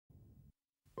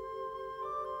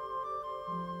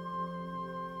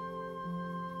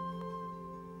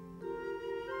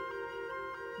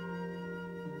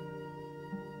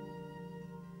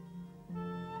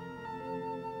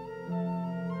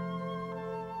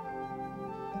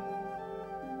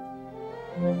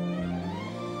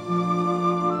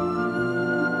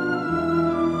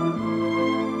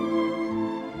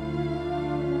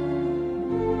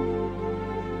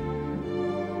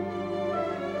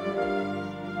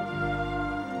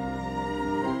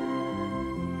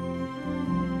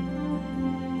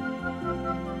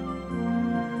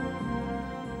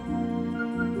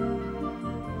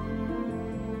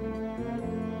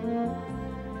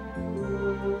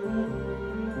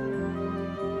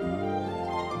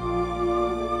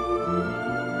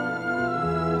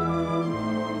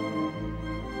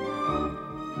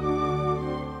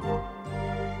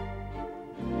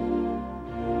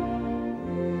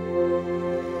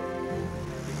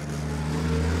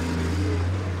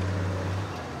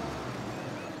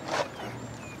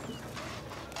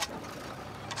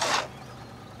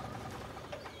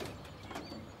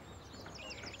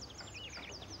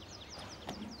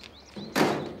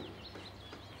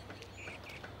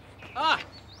Ah,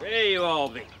 there you are,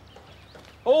 Vic.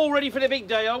 All ready for the big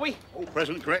day, are we? All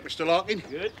present correct, Mr. Larkin.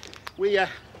 Good. We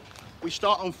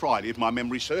start on Friday, if my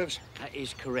memory serves. That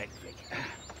is correct, Vic.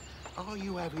 Are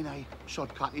you having a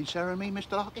sod cutting ceremony,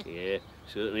 Mr. Larkin? Yeah,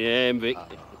 certainly am, Vic.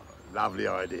 Lovely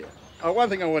idea. One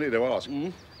thing I wanted to ask.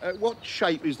 What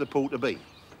shape is the pool to be?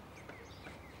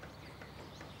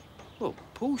 Well,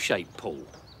 pool-shaped pool.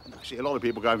 I see a lot of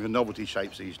people going for novelty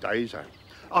shapes these days.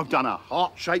 I've done a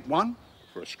heart-shaped one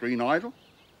for a screen idol.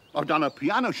 I've done a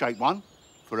piano-shaped one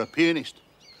for a pianist.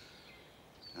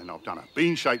 And I've done a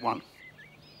bean-shaped one.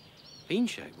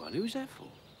 Bean-shaped one? Who's that for?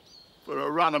 For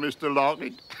a runner, Mr.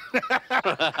 Larkin.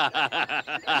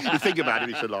 You think about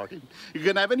it, Mr. Larkin. You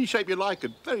can have any shape you like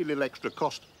at very little extra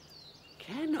cost.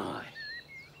 Can I?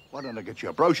 Why don't I get you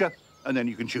a brochure, and then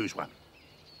you can choose one?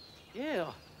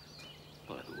 Yeah.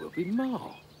 Well, it will be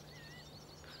Ma.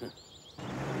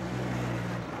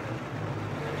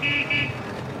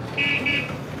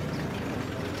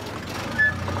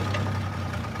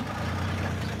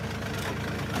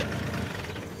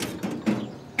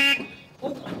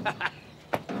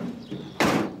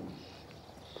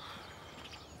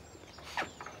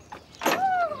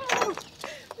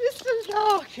 Mr.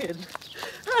 Larkin.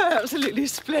 Oh, absolutely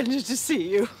splendid to see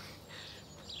you.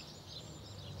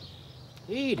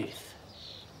 Edith,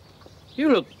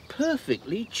 you look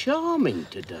perfectly charming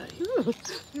today. Oh,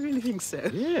 you really think so?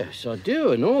 Yes, I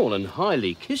do, and all, and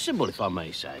highly kissable, if I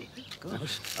may say.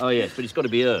 Gosh. Oh, yes, but it's got to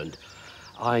be earned.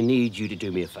 I need you to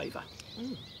do me a favour.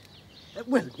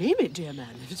 Well, name it, dear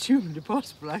man. If it's humanly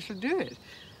possible, I shall do it.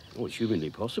 Oh, it's humanly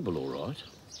possible, all right.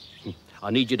 I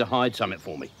need you to hide something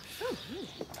for me. Oh,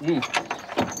 really?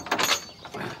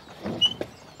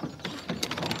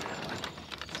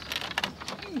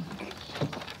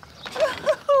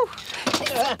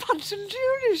 Punch and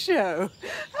Judy show.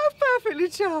 How perfectly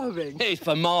charming. It's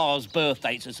for Ma's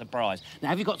birthday. It's a surprise. Now,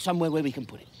 have you got somewhere where we can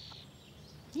put it?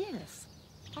 Yes,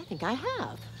 I think I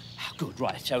have. Oh, good,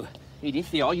 right. So,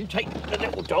 Edith, there you take the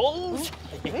little dolls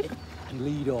Right. and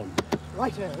lead on.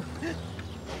 Righto.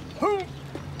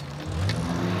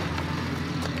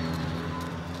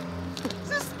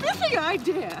 It's a spiffing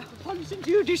idea. A Punch and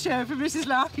Judy show for Mrs.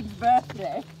 Larkin's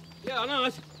birthday. Yeah, I know. I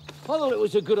thought it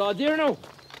was a good idea and all.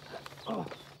 Oh.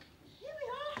 Here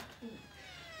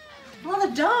we are.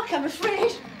 Rather dark, I'm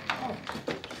afraid. Here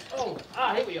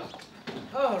we are.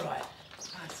 All right.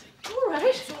 I see. All right.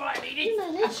 It's all right, Edith. You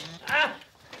manage.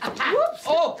 Whoops.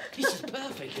 Oh, this is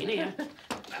perfect in here.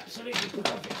 Absolutely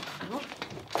perfect.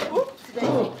 Oops.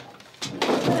 Oh.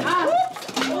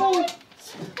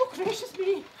 Oh, gracious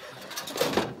me.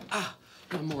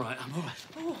 I'm all right. I'm all right.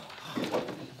 Oh.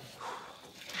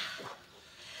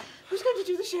 Who's going to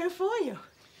do the show for you?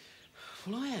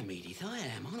 Well, I am, Edith. I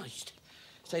am, aren't I? Just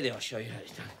stay there. I'll show you how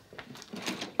it's done.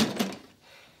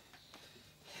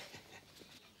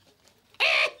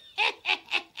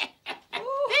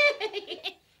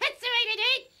 That's the way to do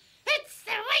it. That's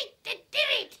the way to do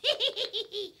it.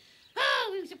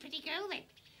 Oh, who's a pretty girl then?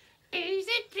 Who's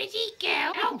a pretty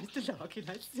girl? Oh, Mr. Larkin,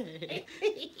 I say.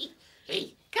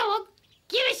 Hey, come on,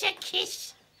 give us a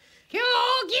kiss. Come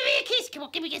on, give me a kiss. Come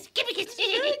on, give me a kiss. Give me a kiss.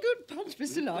 Very good punch,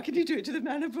 Mr. Larkin. You do it to the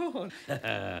manner born.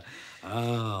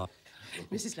 Oh.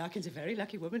 Mrs. Larkin's a very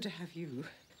lucky woman to have you.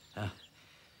 Oh.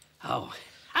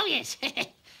 Oh, yes.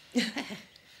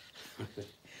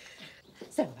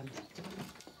 So, would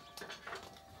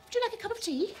you like a cup of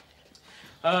tea?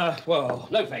 Well,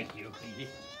 no thank you,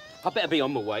 Edith. I better be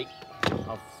on my way.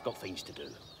 I've got things to do.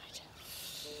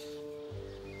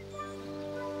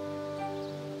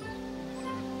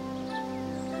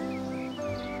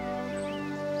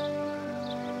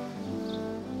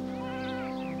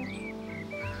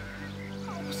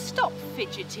 Stop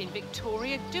fidgeting,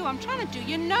 Victoria. Do. I'm trying to do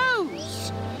your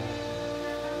nose.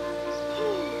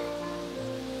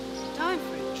 Time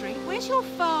for a drink. Where's your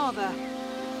father?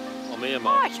 I'm here,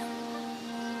 Mum. Right.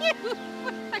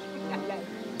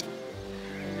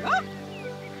 Oh,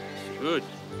 Good.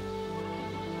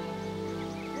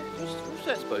 What's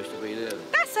that supposed to be there?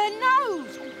 that's a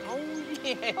nose. Oh,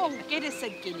 yeah. Oh, get us a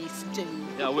Guinness, do.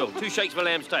 Yeah, I will. 2 shakes of a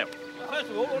lamb's tail. First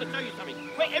of all, I want to show you something.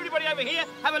 Wait, everybody over here,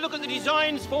 have a look at the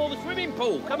designs for the swimming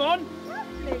pool. Come on.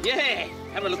 Yeah,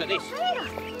 have a look at this.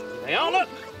 They are, look.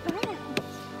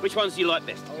 Which ones do you like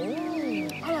best?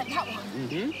 I like that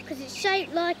one. Because it's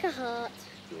shaped like a heart.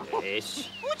 Yes.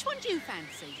 Which one do you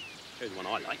fancy? Here's the one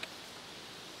I like.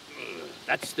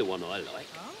 That's the one I like.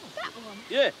 Oh, that one.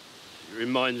 Yeah. It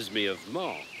reminds me of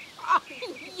Ma. Oh,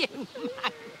 you monkey.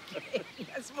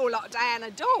 That's more like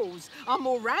Diana Dawes. I'm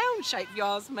more round shaped, if you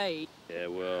ask me. Yeah,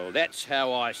 well, that's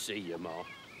how I see you, Ma.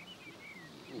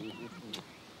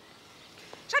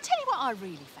 Shall I tell you what I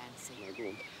really fancy? No, go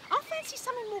on. I fancy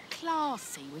something more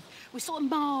classy, with sort of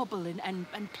marble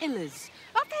and pillars,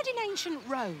 like they had in ancient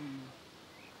Rome.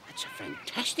 That's a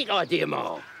fantastic idea,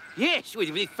 Ma. Yes,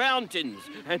 with fountains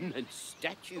and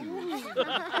statues.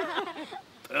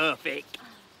 Perfect.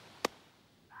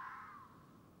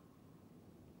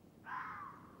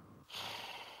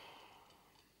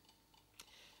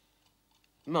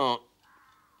 Ma,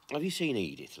 have you seen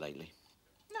Edith lately?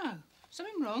 No,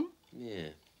 something wrong? Yeah.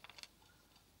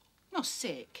 Not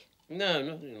sick? No,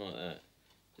 nothing like that.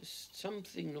 There's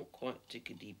something not quite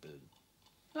tickety-boo.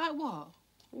 Like what?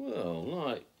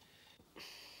 Well,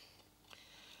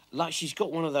 like she's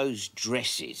got one of those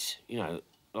dresses, you know,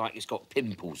 like it's got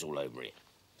pimples all over it.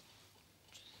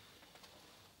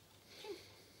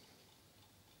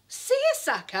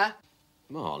 Seersucker?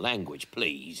 Ma, language,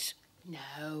 please.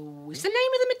 No, it's the name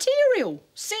of the material.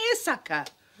 Seersucker.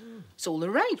 It's all the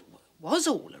rage. Was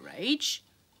all the rage.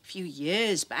 A few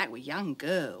years back with young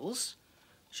girls.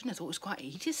 Shouldn't have thought it was quite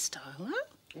Edith's style, huh?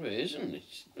 Well, it isn't.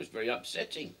 It's very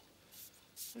upsetting.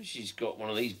 Well, she's got one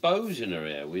of these bows in her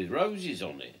hair with roses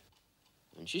on it.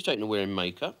 And she's taken to wearing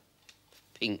makeup,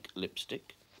 pink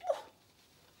lipstick.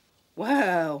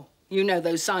 Well, you know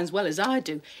those signs well as I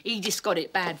do. Edith's got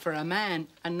it bad for a man,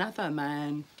 another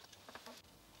man.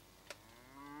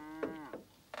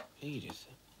 Edith,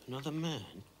 another man?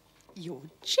 You're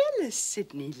jealous,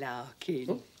 Sidney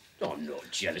Larkin. Oh, I'm not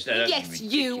jealous. That's Yes,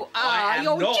 ridiculous. you I are. am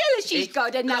You're not. jealous she's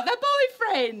got another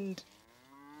boyfriend.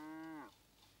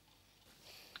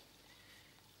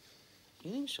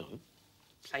 You think so?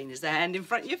 Plain as the hand in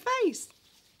front of your face.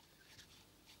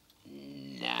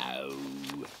 No,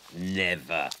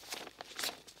 never.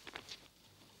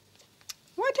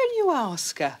 Why don't you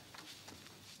ask her?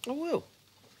 I will.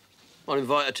 I'll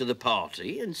invite her to the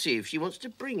party and see if she wants to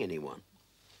bring anyone.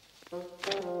 Oh,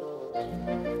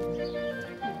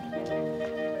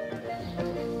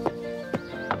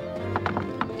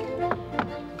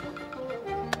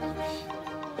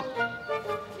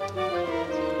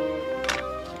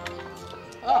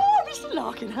 Mr.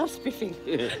 Larkin, how spiffing.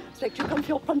 Expect you come for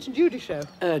your Punch and Judy show.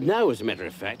 No, as a matter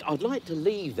of fact, I'd like to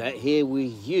leave that here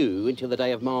with you until the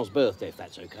day of Ma's birthday, if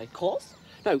that's okay. Of course.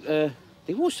 No, there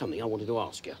was something I wanted to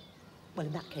ask you. Well,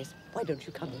 in that case, why don't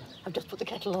you come in? I've just put the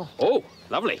kettle on. Oh,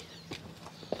 lovely.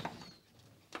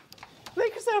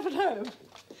 Make yourself at home.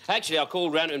 Actually, I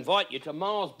called round to invite you to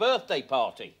Ma's birthday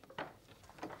party.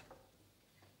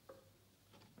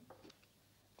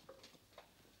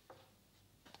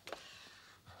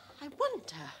 I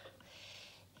wonder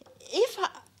if I...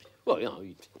 Well,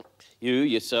 you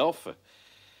yourself,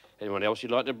 anyone else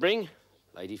you'd like to bring?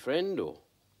 Lady friend or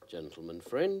gentleman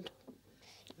friend?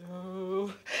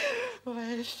 Oh,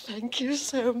 why, thank you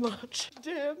so much,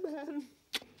 dear man.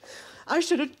 I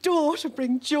should adore to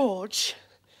bring George.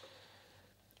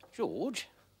 George?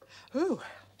 Oh,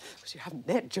 because you haven't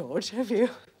met George, have you?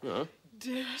 No.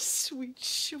 Dear, sweet,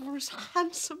 chivalrous,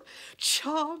 handsome,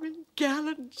 charming,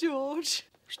 gallant George.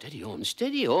 Steady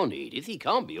on, Edith. He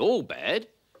can't be all bad.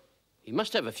 He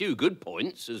must have a few good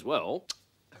points as well.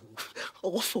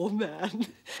 Awful man.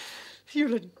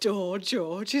 You'll adore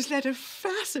George. He's led a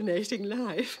fascinating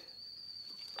life.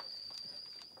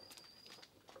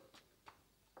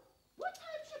 What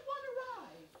time should one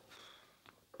arrive?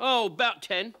 Oh, about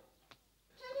 10. 10 in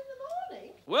the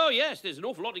morning? Well, yes, there's an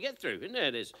awful lot to get through, isn't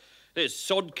there? There's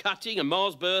sod cutting, a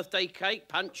Ma's birthday cake,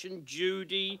 Punch and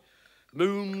Judy,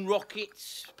 moon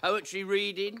rockets, poetry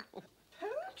reading.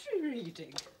 Poetry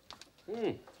reading?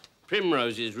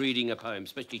 Primrose is reading a poem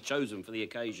specially chosen for the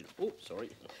occasion. Oh, sorry.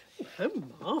 How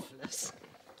marvellous.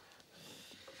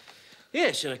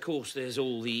 Yes, and of course there's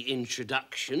all the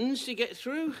introductions to get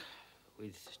through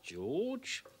with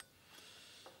George.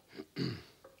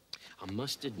 I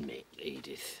must admit,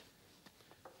 Edith,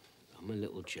 I'm a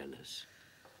little jealous.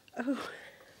 Oh,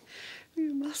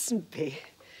 you mustn't be.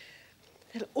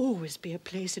 There'll always be a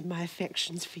place in my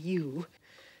affections for you,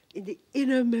 in the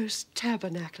innermost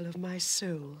tabernacle of my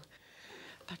soul.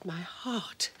 But my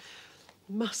heart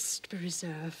must be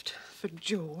reserved for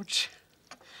George.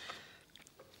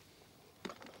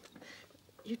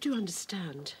 You do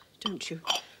understand, don't you?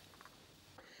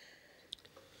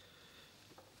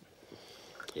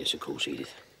 Yes, of course,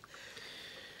 Edith.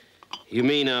 You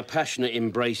mean our passionate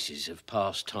embraces of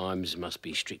past times must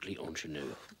be strictly entre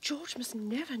nous? George must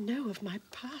never know of my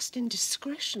past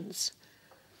indiscretions.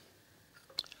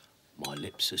 My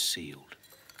lips are sealed.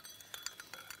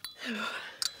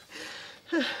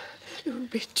 It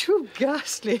would be too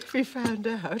ghastly if he found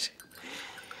out.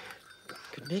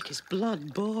 Could make his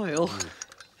blood boil.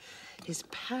 His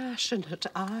passionate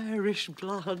Irish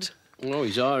blood. Oh,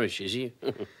 he's Irish, is he?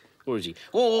 Or is he?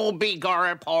 Oh,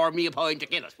 begorra, pour me a pint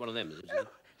again. That's one of them, isn't it? No,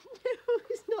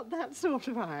 he's not that sort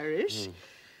of Irish.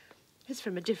 He's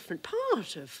from a different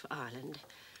part of Ireland,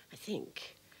 I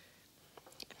think.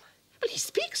 Well, he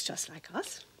speaks just like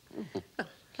us. Well,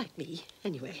 like me,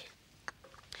 anyway.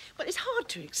 Well, it's hard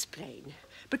to explain,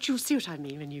 but you'll see what I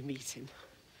mean when you meet him.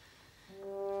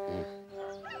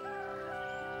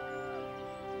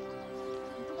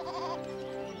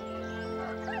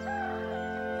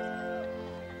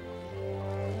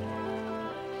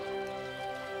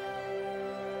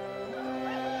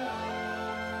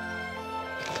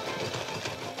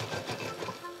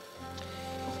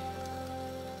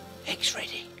 Eggs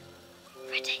ready.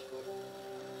 Ready?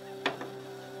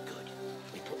 Good.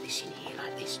 We put this in here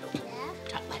like this, look.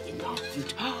 Tuck that in there.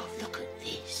 Oh, look at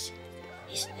this.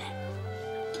 Isn't that?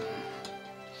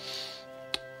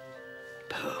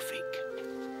 Perfect.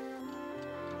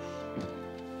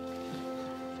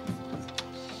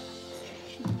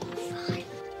 Fine.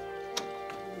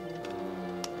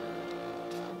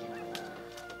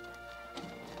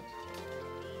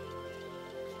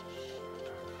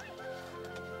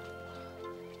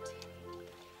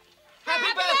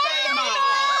 Happy birthday, Ma!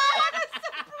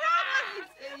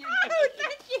 Oh,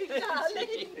 thank you,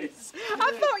 darlings.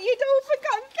 I thought you'd all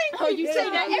forgotten. Thank you. Oh, you say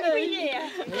that every year.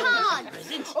 Cards.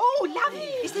 Oh, lovely.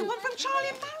 Is there one from Charlie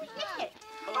and Mariette?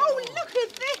 Oh, look at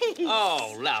this.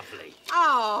 Oh, lovely.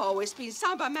 Oh, it's been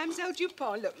signed by Mademoiselle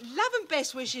Dupont. Look, love and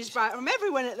best wishes from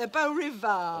everyone at the Beau Rivage.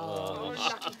 Oh,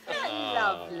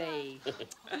 lovely.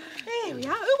 There we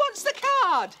are. Who wants the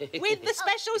card? With the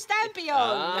special stampy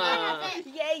on.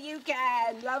 Yeah, you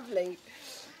can. Lovely.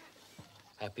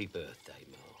 Happy birthday,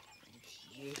 Ma.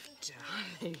 You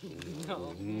darling.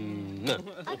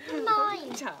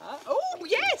 Mine. Oh,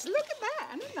 yes, look at that.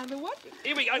 And another one.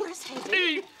 Here we go. Where's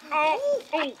Hetty? Oh.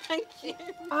 Thank you.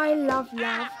 I love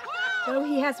love, though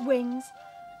he has wings,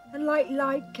 and like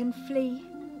light can flee.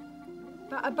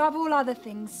 But above all other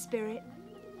things, spirit,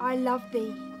 I love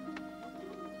thee.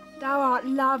 Thou art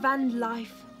love and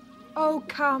life. Oh,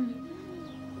 come,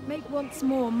 make once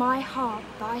more my heart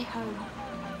thy home.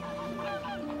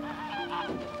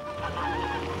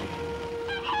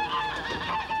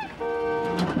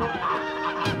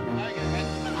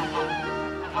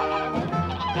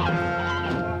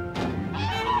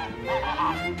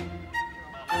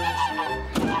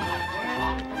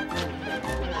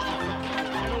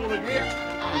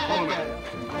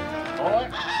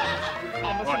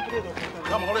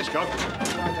 Come on, let's go.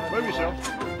 Move yourself.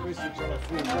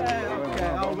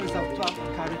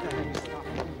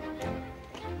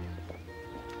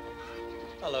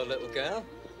 Hello, little girl.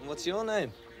 And what's your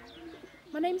name?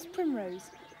 My name's Primrose,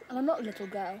 and I'm not a little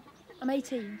girl. I'm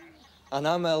 18. And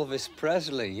I'm Elvis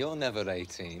Presley. You're never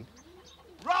 18.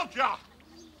 Roger!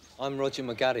 I'm Roger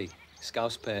McGarry,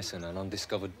 Scouse person and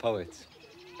undiscovered poet.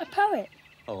 A poet?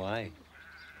 Oh, aye.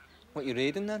 What you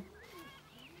reading, then?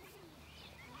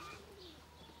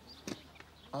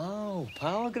 Oh,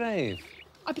 Powergrave.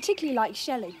 I particularly like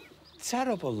Shelley.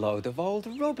 Terrible load of old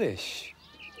rubbish.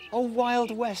 Oh,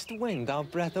 wild west wind, our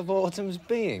breath of autumn's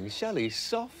being. Shelley's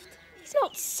soft. He's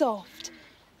not soft.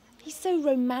 He's so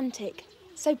romantic,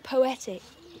 so poetic.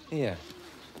 Here.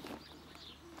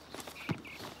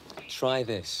 Try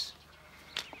this.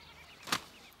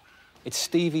 It's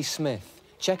Stevie Smith.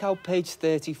 Check out page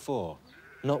 34.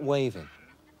 Not waving,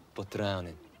 but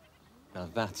drowning. Now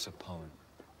that's a poem.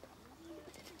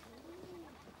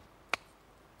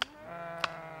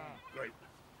 Great.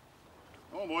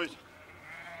 Come on, boys.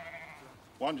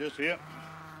 One just here.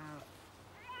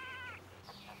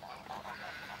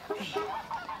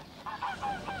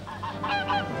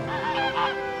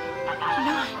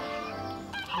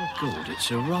 Oh, good, it's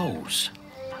a rose.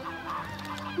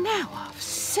 Now I've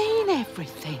seen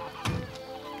everything.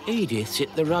 Edith's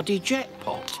hit the ruddy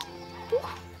jackpot.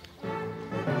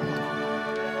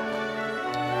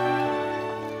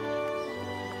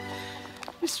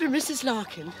 Mr. and Mrs.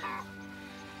 Larkin,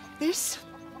 this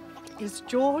is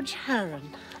George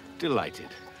Harron. Delighted.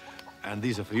 And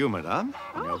these are for you, madame,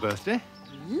 on your birthday.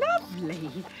 Lovely.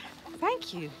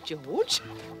 Thank you, George.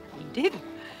 Indeed.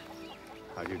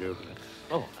 How do you do?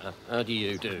 Oh, how do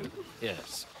you do?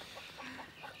 Yes.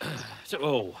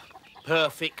 So,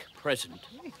 perfect present,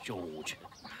 George.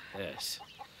 Yes.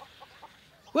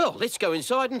 Well, let's go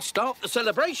inside and start the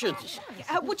celebrations.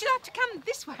 Would you like to come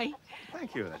this way?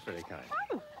 Thank you, that's very kind.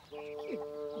 Oh, thank you.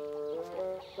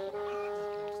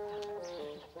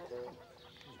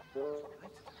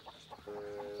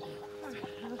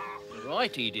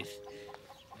 Right, Edith.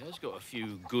 He's got a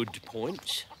few good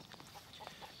points.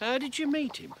 How did you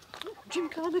meet him?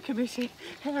 Gymkhana committee,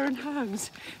 hare and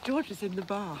hounds. George was in the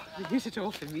bar. We hit it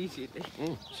off immediately.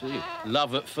 Oh, see.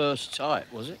 Love at first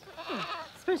sight, was it? I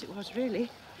suppose it was, really.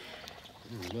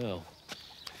 Well,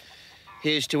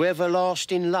 here's to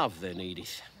everlasting love, then,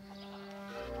 Edith.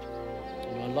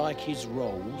 And I like his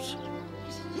rolls.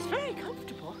 He's very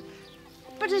comfortable,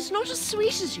 but it's not as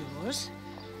sweet as yours.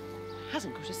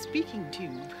 Hasn't got a speaking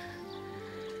tube.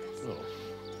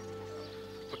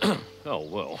 Oh. Oh,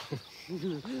 well.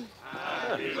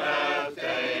 Happy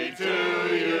birthday to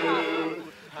you.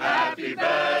 Happy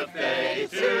birthday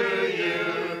to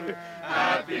you.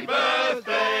 Happy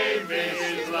birthday,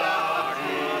 Mrs.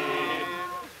 Larkin.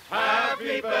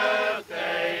 Happy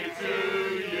birthday to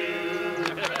you.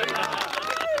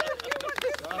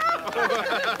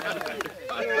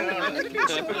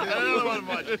 Thank you, my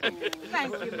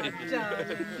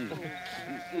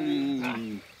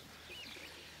darling.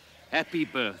 Happy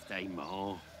birthday,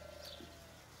 Ma.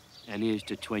 And here's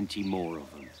to 20 more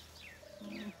of them.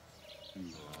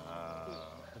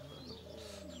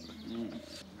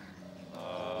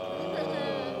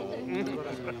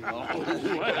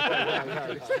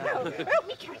 Help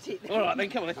me cut it. All right, then,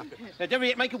 come on. Now, don't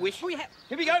forget, make a wish. Oh, yeah.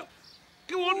 Here we go.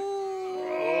 Go on.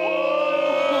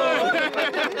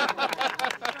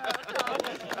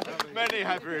 Many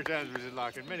happy returns, Mrs.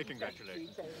 Larkin. Many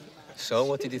congratulations. So,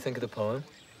 what did you think of the poem?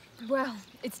 Well,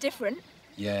 it's different.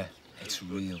 Yeah, it's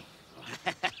real.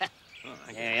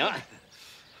 There you are.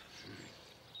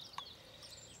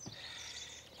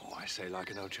 Oh, I say,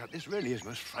 Larkin, old chap, this really is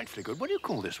most frightfully good. What do you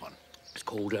call this one? It's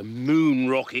called a moon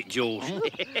rocket, George.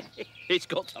 It's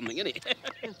got something in it.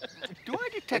 Do I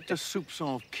detect a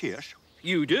soupçon of kirsch?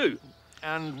 You do?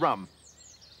 And rum?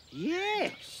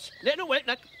 Yes. No, wait,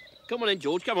 no. Come on in,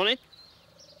 George, come on in.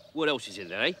 What else is in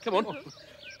there, eh? Come on.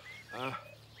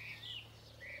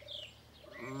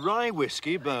 Rye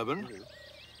whiskey, bourbon.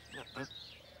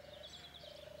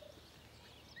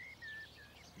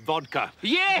 Vodka.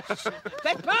 Yes!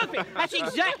 That's perfect. That's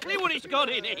exactly what it's got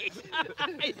in it.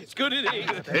 It's good in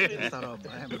it. Well,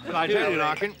 I tell you,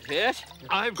 Larkin, Yes?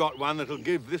 I've got one that'll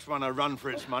give this one a run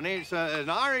for its money. It's an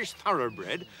Irish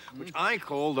thoroughbred, which I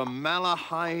call the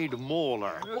Malahide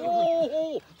Mauler.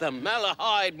 Oh, the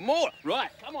Malahide Mauler.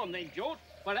 Right, come on then, George.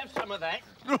 We'll have some of that.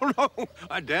 No,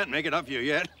 I daren't make it up for you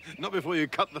yet. Not before you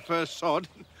cut the first sod.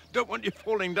 Don't want you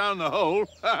falling down the hole.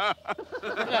 Right,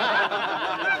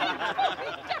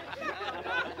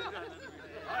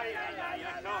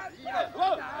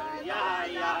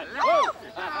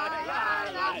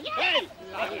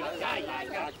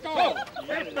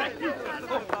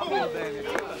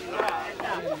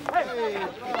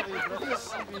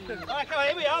 come on,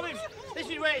 here we are. This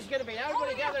is where it's going to be.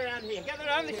 Everybody gather around here. Gather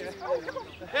around.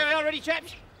 There we are, ready,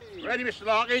 chaps? Ready, Mr.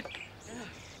 Larkin?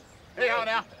 Here you are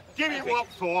now. Give it what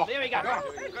for. Here we go.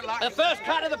 Good luck. The first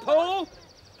cut of the pool.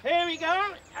 Here we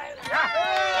go.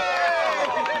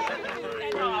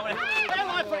 Well,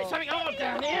 I put something hard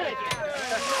down here.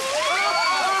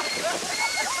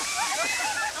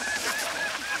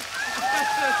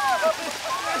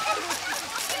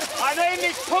 I named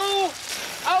this pool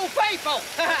Old Faithful.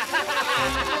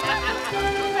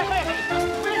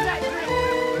 Where's that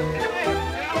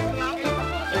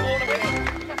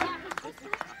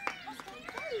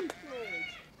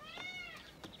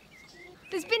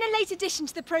There's been a late addition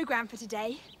to the programme for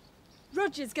today.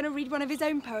 Roger's going to read one of his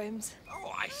own poems.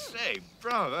 Oh, I say,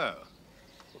 bravo.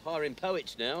 We're hiring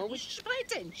poets now. Would you just pay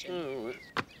attention?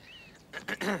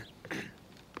 Oh,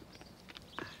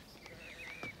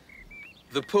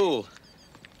 The Pool.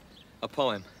 A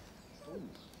poem.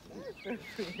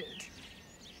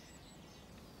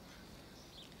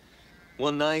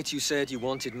 One night you said you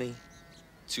wanted me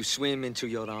to swim into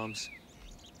your arms.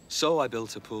 So I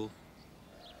built a pool.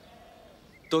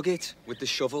 Dug it with the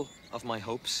shovel of my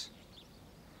hopes.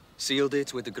 Sealed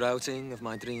it with the grouting of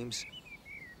my dreams.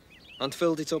 And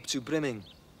filled it up to brimming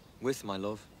with my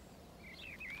love.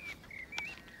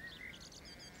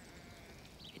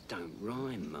 it don't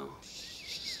rhyme, Ma.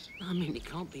 I mean, it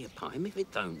can't be a poem if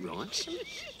it don't rhyme.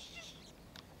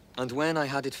 And when I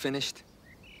had it finished,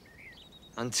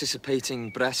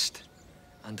 anticipating breast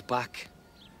and back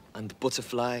and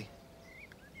butterfly,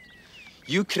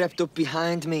 you crept up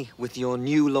behind me with your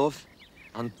new love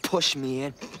and pushed me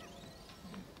in.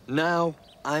 Now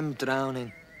I'm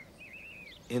drowning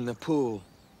in the pool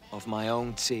of my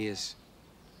own tears.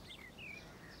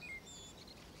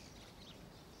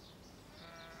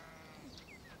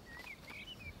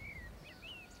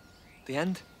 The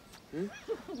end?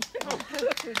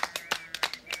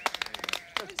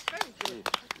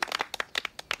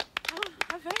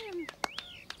 How very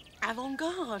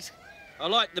avant-garde. I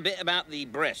like the bit about the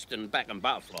breast and back and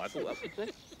butterfly. I thought that was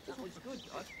good.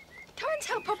 Come and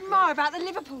tell Pop and Ma about the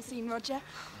Liverpool scene, Roger.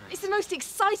 It's the most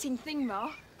exciting thing,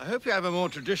 Ma. I hope you have a more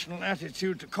traditional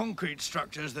attitude to concrete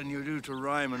structures than you do to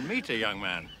rhyme and meter, young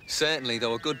man. Certainly,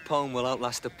 though, a good poem will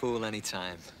outlast a pool any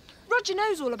time. Roger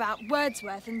knows all about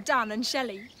Wordsworth and Donne and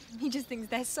Shelley. He just thinks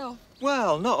they're soft.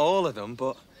 Well, not all of them,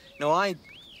 but, you know,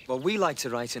 well, we like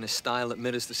to write in a style that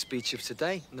mirrors the speech of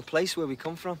today and the place where we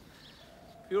come from.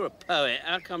 If you're a poet,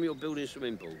 how come you're building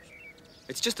swimming pools?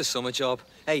 It's just a summer job.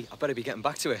 Hey, I better be getting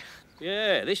back to it.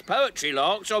 Yeah, this poetry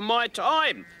lark's on my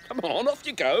time. Come on, off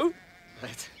you go.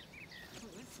 Right.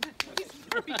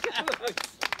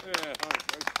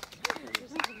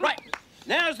 Right,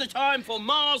 now's the time for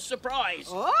Ma's surprise.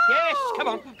 Oh. Yes, come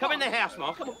on, come in the house,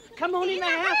 Ma. Come on in the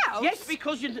house. Yes,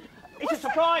 because it's a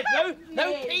surprise.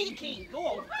 No peeking. Go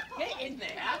on, get in there.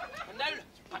 And no,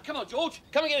 come on, George.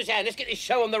 Come and give us a hand. Let's get this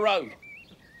show on the road.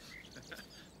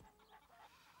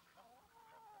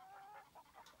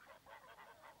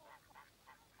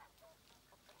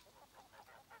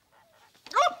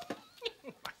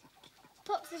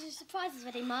 Pop says your surprise is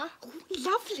ready, Ma. Oh,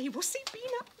 lovely. What's he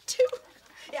been up to?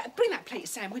 Yeah, bring that plate of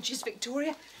sandwiches,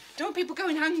 Victoria. Don't want people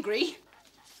going hungry.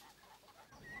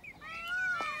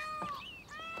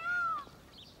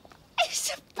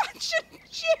 It's a Punch and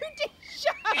Judy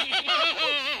show.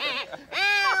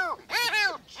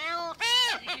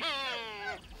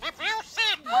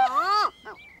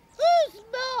 Who's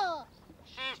Ma?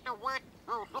 She's the one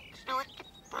who looks like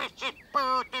a precious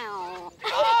ball.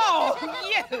 Oh,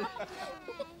 you!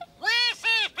 Where's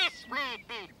this one?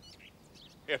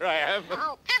 Here I am.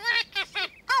 Oh, come on, Kissy.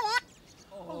 Go on.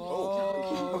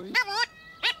 Oh. Come on,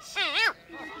 let's see you.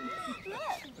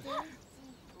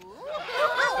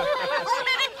 Oh,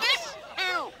 let it kiss.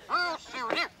 Oh, so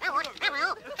now, come on, come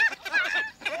on.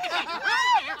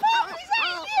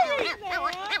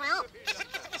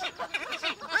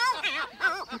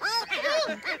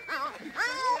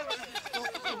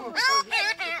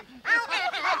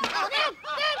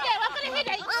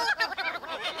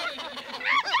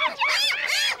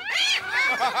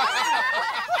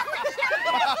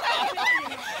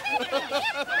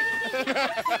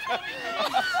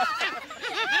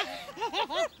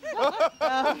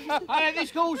 I think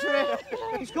this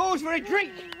calls for a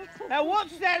drink. Now,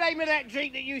 what's the name of that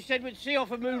drink that you said would see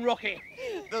off a moon rocket?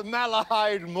 The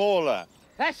Malahide Mauler.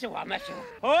 That's the one, that's the one.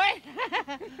 All right?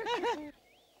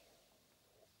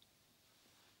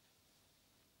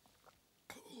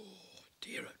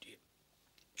 Dear, oh dear.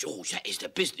 George, that is the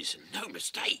business and no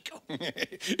mistake.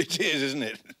 It is, isn't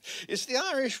it? It's the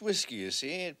Irish whiskey, you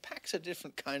see. It packs a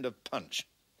different kind of punch.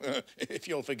 If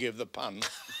you'll forgive the pun.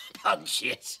 Punch,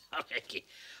 yes. I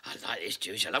like this,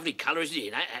 too. It's a lovely colour, isn't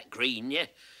it? That green, yeah?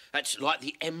 That's like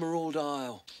the Emerald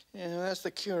Isle. Yeah, that's the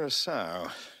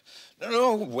Curacao.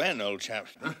 No, when, old chap?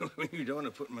 You don't want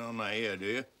to put me on my ear, do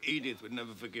you? Edith would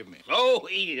never forgive me. Oh,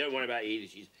 Edith, don't worry about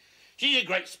Edith. She's a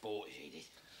great sport, Edith.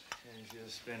 Yeah, she's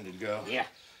a splendid girl. Yeah.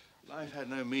 Life had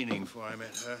no meaning before I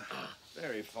met her.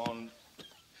 Very fond.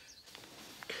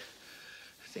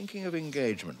 Thinking of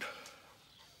engagement.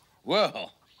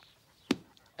 Well,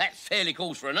 that fairly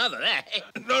calls for another, that.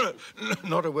 No,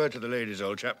 not a word to the ladies,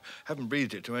 old chap. Haven't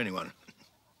breathed it to anyone.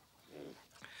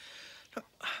 No,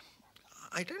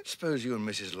 I don't suppose you and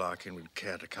Mrs. Larkin would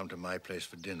care to come to my place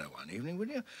for dinner one evening, would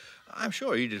you? I'm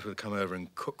sure Edith would come over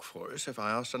and cook for us if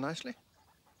I asked her nicely.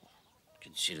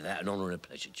 Consider that an honour and a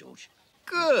pleasure, George.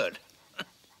 Good.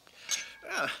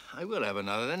 Well, I will have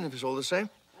another then, if it's all the same.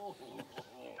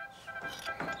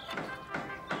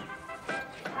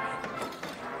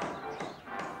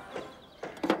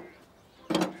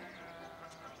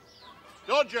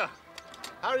 Dodger,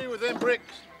 hurry with them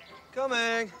bricks.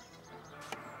 Coming.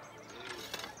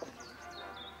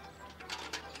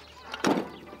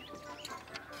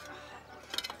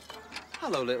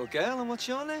 Hello, little girl, and what's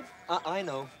your name? I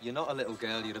know. You're not a little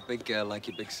girl, you're a big girl like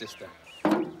your big sister.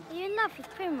 Are you in love with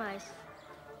Primrose?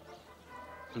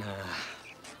 Nah.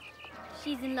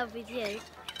 She's in love with you,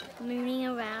 mooning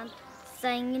around,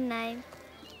 saying your name,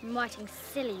 and writing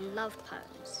silly love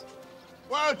poems.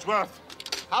 Wordsworth,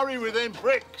 hurry with them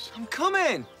bricks. I'm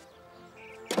coming.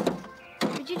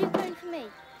 Would you do one for me,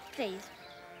 please?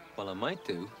 Well, I might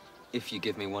do, if you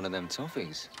give me one of them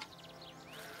toffees.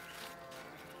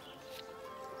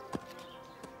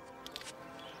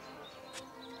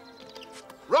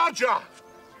 Roger!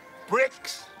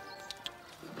 Bricks!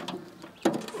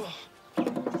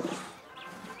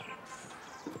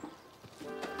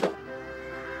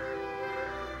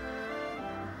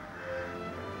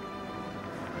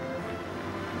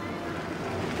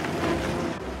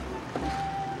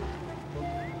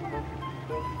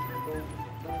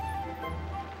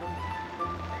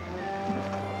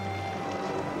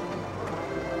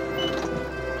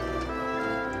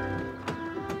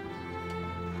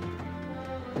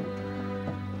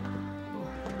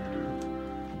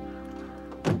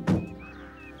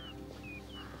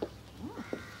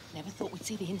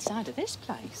 can't see the inside of this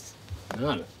place.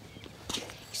 No.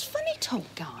 It's funny Tom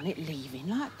Garnett leaving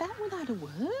like that without a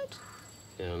word.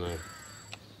 Yeah, I know.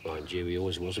 Mind you, he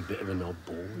always was a bit of an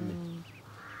oddball, wasn't he?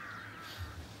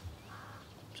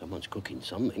 Someone's cooking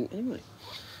something, anyway.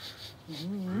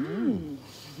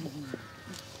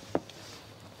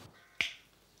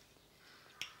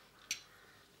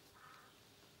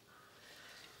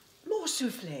 More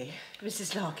souffle,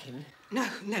 Mrs. Larkin. No,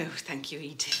 thank you,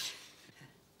 Edith.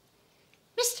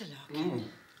 Mr. Larkin.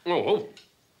 Oh.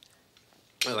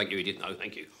 Oh, thank you, Edith. No,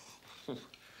 thank you.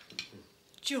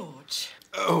 George.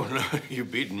 Oh, no,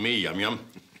 you've beaten me, Yum Yum.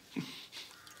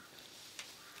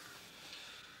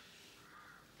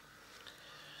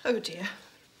 Oh, dear.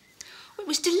 Well, it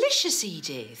was delicious,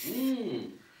 Edith.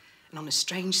 And on a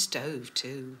strange stove,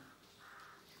 too.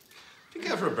 Do you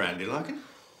go for a brandy, Larkin?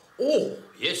 Oh,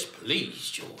 yes, please,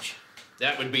 George.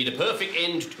 That would be the perfect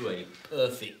end to a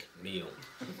perfect meal.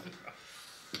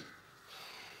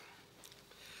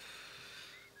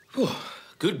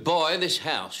 Goodbye, this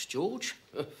house, George.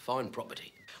 Fine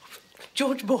property.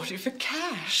 George bought it for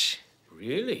cash.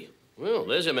 Really? Well,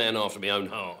 there's a man after my own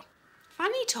heart.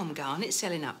 Funny Tom Garnett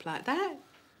selling up like that.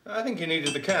 I think he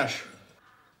needed the cash.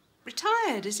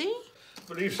 Retired, is he? I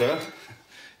believe so.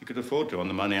 He could afford to on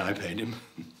the money I paid him.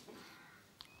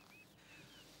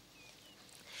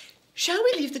 Shall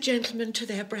we leave the gentlemen to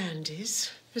their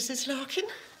brandies, Mrs. Larkin?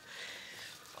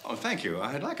 Oh, thank you.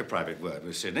 I'd like a private word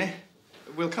with Sidney.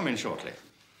 We'll come in shortly.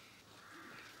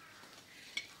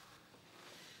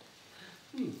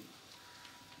 Got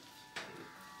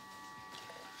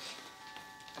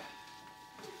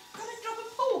a drop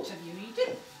of port, have you,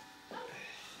 Edith?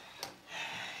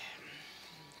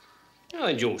 Now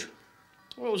then, George,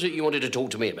 what was it you wanted to talk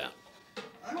to me about?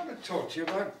 I want to talk to you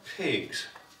about pigs.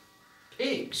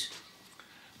 Pigs?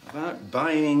 About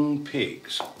buying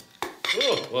pigs.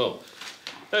 Oh, well,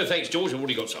 no thanks, George. I've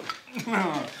already got some.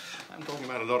 I'm talking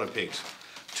about a lot of pigs.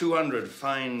 200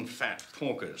 fine, fat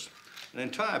porkers. An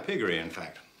entire piggery, in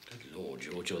fact. Good Lord,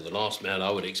 George, you're the last man I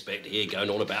would expect to hear going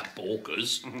on about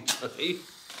porkers.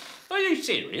 Are you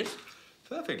serious?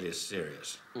 Perfectly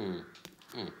serious.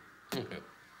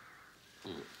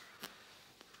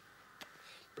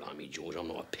 Blimey, George, I'm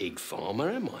not a pig farmer,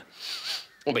 am I?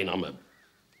 I mean, I'm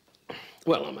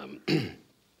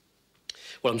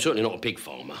certainly not a pig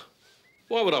farmer.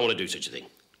 Why would I want to do such a thing?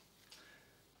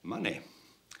 Money.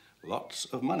 Lots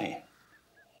of money.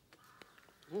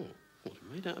 Oh, what,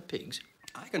 made out of pigs?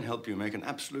 I can help you make an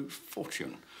absolute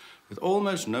fortune with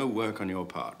almost no work on your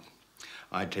part.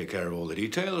 I take care of all the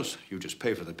details, you just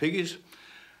pay for the piggies,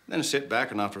 then sit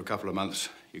back and after a couple of months,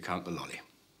 you count the lolly.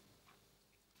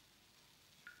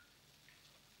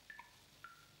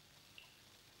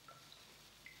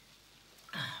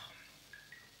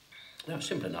 No,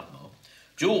 simple enough, Mark.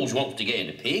 Jules wants to get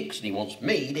into pigs and he wants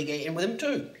me to get in with him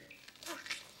too.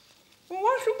 Well,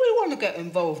 why should we want to get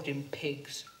involved in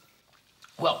pigs?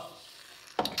 Well,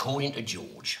 according to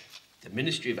George, the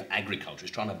Ministry of Agriculture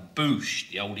is trying to boost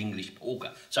the old English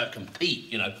porker so it can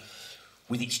compete, you know,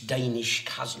 with its Danish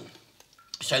cousin.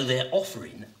 So they're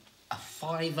offering a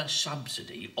 £5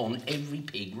 subsidy on every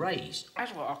pig raised.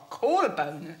 That's what I call a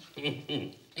bonus.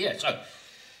 Yeah, so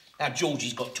now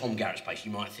Georgie's got Tom Garrett's place.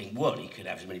 You might think, well, he could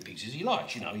have as many pigs as he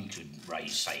likes. You know, he could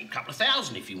raise, say, a couple of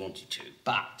thousand if he wanted to.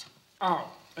 But... Oh,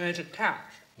 there's a catch.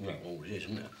 Well, all it is,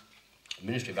 isn't it? The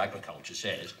Ministry of Agriculture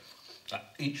says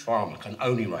that each farmer can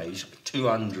only raise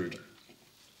 200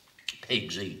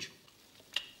 pigs each.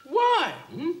 Why?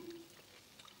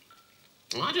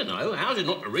 I don't know. Ours is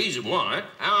not the reason why.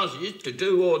 Ours is to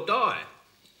do or die.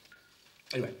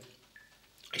 Anyway,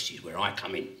 this is where I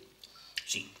come in.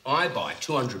 See, I buy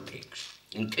 200 pigs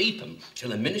and keep them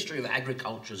till the Ministry of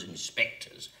Agriculture's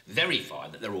inspectors verify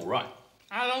that they're all right.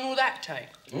 How long will that take?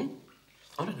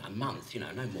 I don't know, a month, you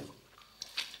know, no more.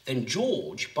 Then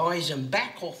George buys them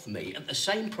back off me at the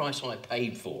same price I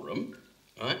paid for them,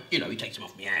 right? You know, he takes them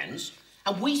off my hands,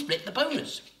 and we split the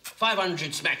bonus.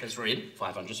 500 smackers for him,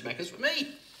 500 smackers for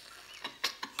me.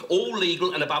 All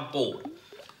legal and above board.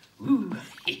 Ooh,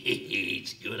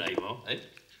 it's good, eh, Ma? Eh?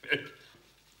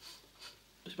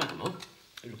 What's the matter, Ma?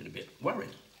 You're looking a bit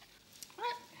worried.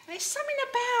 Well, there's something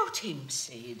about him,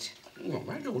 Sid. What,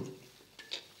 right, George?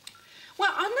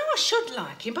 Well, I know I should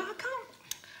like him, but I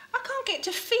can't get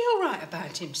to feel right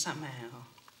about him somehow.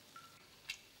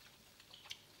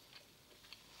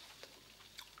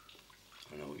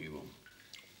 I know what you want.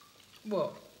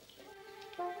 What?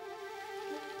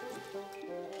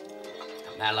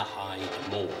 A Malahide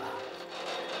Mauler.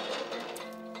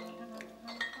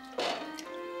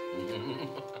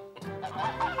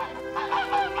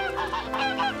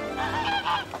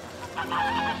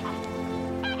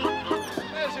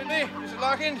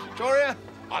 Larkin, Victoria,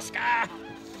 Oscar,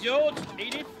 George,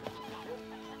 Edith.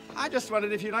 I just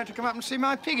wondered if you'd like to come up and see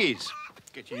my piggies.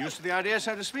 Get you used to the idea,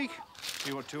 so to speak.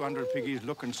 See what 200 piggies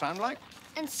look and sound like.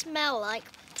 And smell like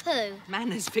poo.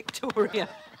 Manners, Victoria.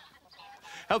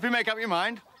 Help you make up your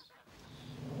mind.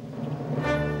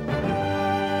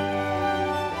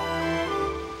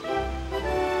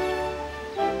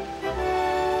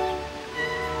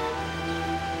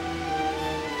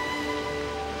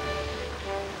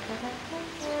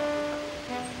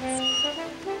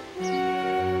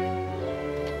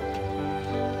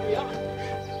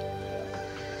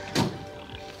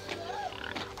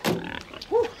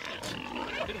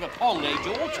 Bit of a pong there,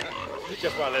 George.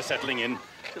 Just while they're settling in,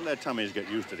 till their tummies get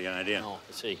used to the idea. Oh,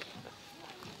 I see.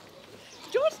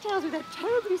 George tells me they're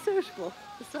terribly sociable,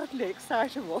 certainly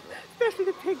excitable, especially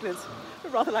the piglets.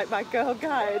 They're rather like my girl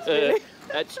guides, really.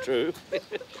 That's true. Oh,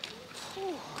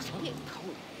 it's a bit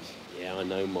cold. Yeah, I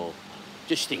know, Ma.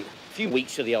 Just think, a few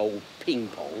weeks of the old ping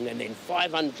pong and then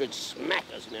 500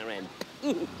 smackers in our hand.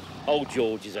 Ooh. Old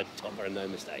George is a topper and no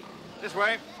mistake. This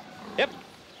way. Yep.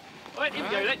 Right, here we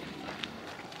go, then.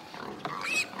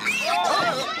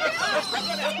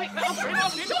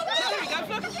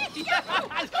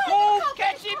 Oh,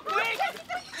 catch him quick!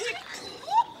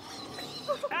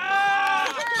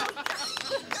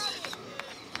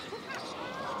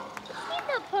 He's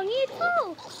not pongy at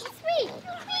all. He's sweet.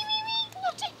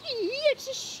 Not a he, it's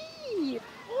a she.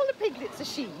 All the piglets are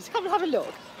she's. Come and have a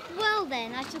look. Well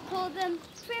then, I shall call them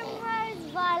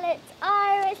Primrose, Violet,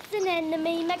 Iris, and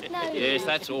Enemy, Magnolia. Yes,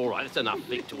 that's all right. That's enough,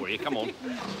 Victoria. Come on.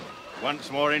 Once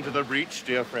more into the breach,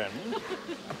 dear friend.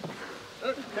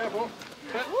 Careful.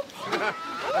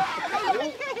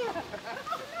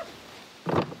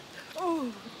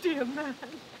 Oh, dear man.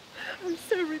 I'm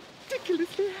so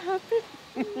ridiculously happy.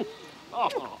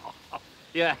 Oh,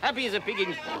 you're happy as a pig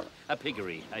in a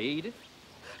piggery, eh, Edith?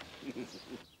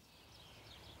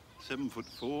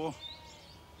 7'4",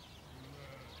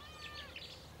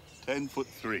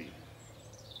 10'3".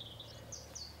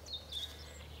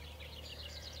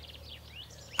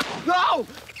 No!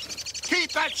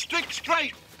 Keep that stick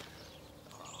straight!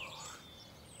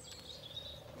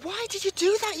 Why did you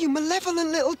do that, you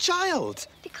malevolent little child?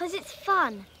 Because it's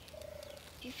fun.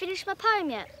 You finished my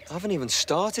poem yet? I haven't even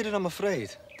started it, I'm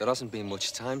afraid. There hasn't been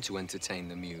much time to entertain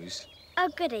the muse. Oh,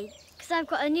 goody, because I've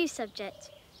got a new subject.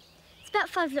 It's about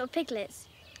 5 little piglets.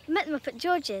 I met them up at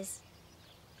George's.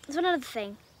 There's one other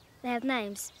thing. They have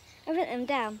names. I've written them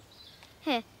down.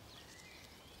 Here.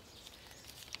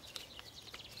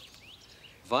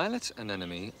 Violet,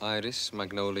 Anemone, Iris,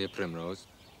 Magnolia, Primrose.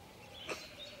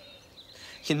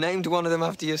 You named one of them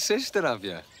after your sister, have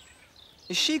you?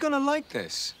 Is she gonna like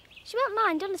this? She won't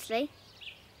mind, honestly.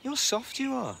 You're soft,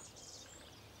 you are.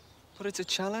 But it's a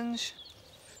challenge.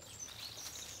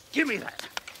 Give me that.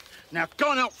 Now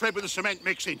go on out, Fred, with the cement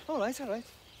mixing. All right, all right.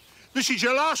 This is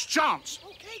your last chance.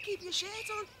 Okay, keep your shirt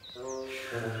on.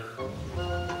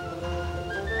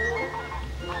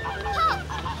 Hop!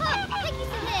 Hop! Piggies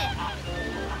are here!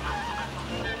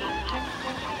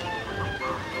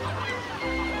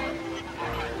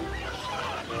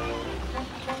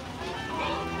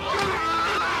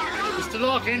 Mr.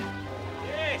 Larkin.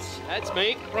 Yes, that's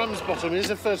me. Ramsbottom is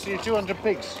the first of your 200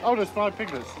 pigs. Oh, there's 5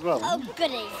 piglets as well. Oh,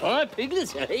 goody. 5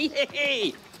 piglets, eh?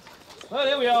 Hey. Well,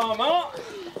 here we are, Mark.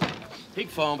 Pig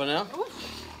farmer now.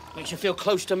 Makes you feel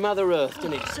close to Mother Earth,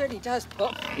 doesn't it? It certainly does,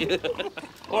 Pop.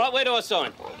 All right, where do I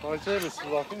sign? Right there, Mr.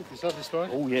 Larkin, if you're satisfied.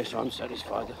 Oh, yes, I'm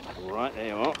satisfied. All right, there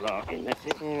you are, Larkin, that's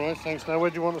it. All right, thanks. Now, where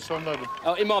do you want to sign over?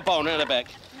 Oh, in my barn, round the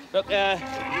back. Look, get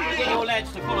your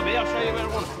lads to follow me. I'll show you where I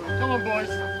want. Come on, boys.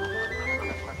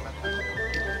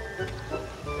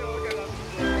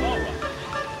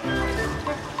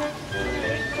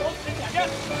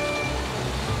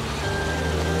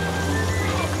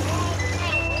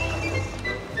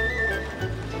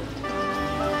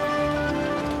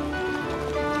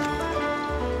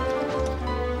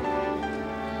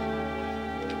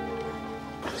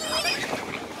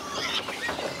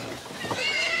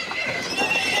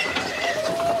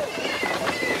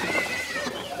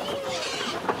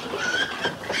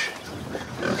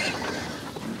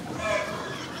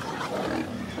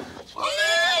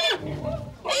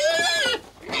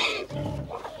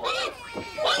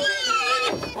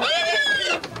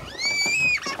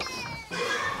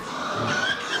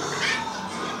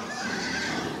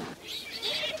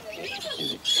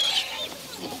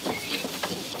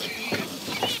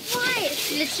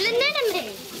 Little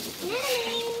anemone.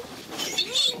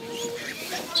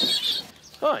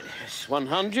 Right, that's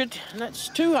 100, and that's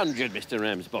 200, Mr.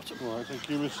 Ramsbottom. All right, thank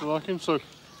you, Mr. Larkin. So,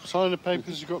 sign the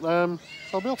papers. You've got Bill.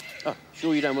 Oh,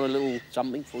 sure you don't want a little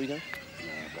something before you go?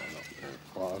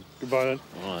 Well, goodbye then.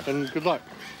 All right. And good luck.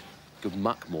 Good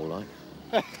muck, more like.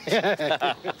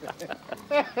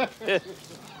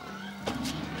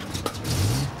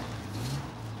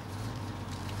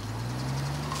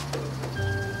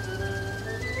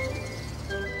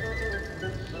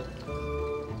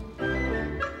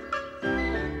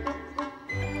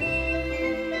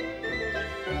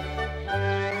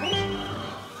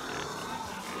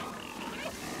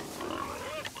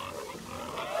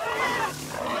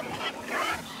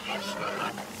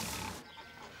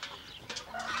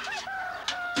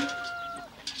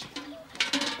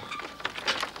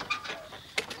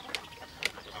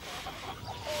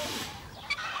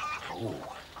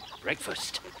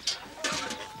 Breakfast.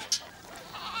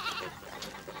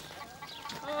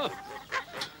 Oh,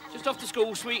 just off to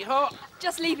school, sweetheart.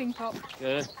 Just leaving, Pop.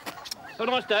 Have a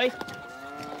nice day.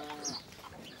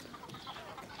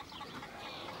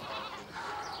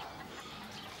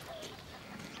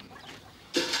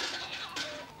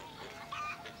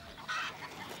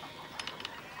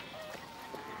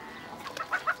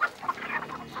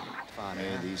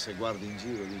 Se guardi in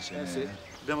giro dice... sì.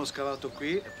 Abbiamo scavato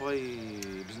qui e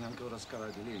poi bisogna ancora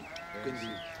scavare di lì. Quindi...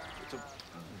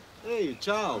 Ehi,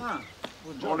 ciao! Ah,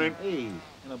 morning. Ehi,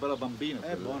 una bella bambina.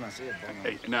 È buona, sì, è buona.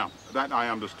 Hey, now, that I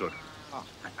understood.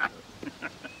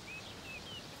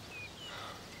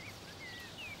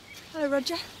 Hello,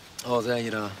 Roger. Oh, there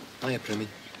you are. Hiya, Primmy.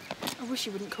 I wish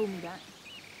you wouldn't call me that.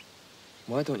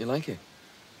 Why don't you like it?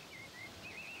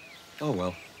 Oh,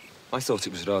 well. I thought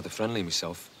it was rather friendly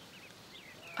myself.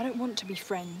 I don't want to be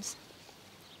friends.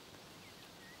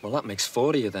 Well, that makes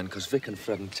 4 of you then, because Vic and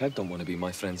Fred and Ted don't want to be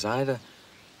my friends either.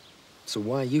 So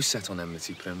why are you set on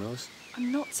enmity, Primrose?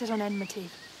 I'm not set on enmity.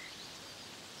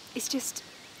 It's just,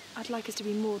 I'd like us to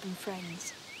be more than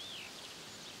friends.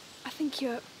 I think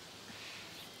you're...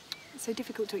 It's so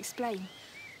difficult to explain.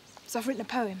 So I've written a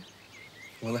poem.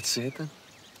 Well, let's see it then.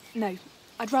 No,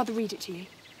 I'd rather read it to you.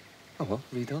 Oh, well,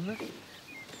 read on then.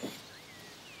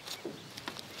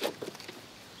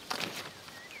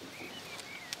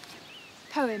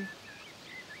 Poem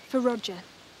for Roger.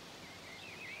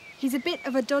 He's a bit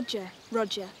of a dodger,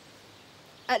 Roger.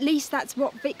 At least that's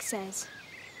what Vic says.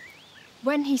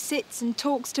 When he sits and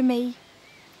talks to me,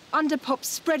 under Pop's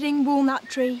spreading walnut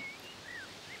tree.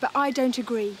 But I don't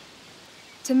agree.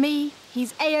 To me,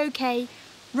 he's A-OK,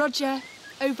 Roger,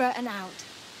 over and out.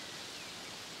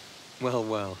 Well,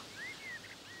 well.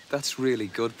 That's really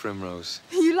good, Primrose.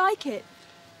 You like it?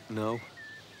 No.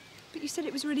 But you said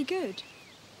it was really good.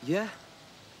 Yeah,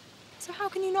 So how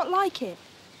can you not like it?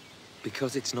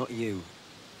 because it's not you.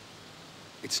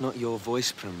 It's not your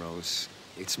voice, Primrose.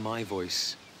 It's my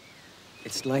voice.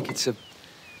 It's like it's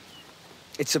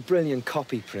a brilliant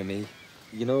copy, Primmy.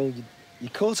 You know, you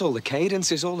caught all the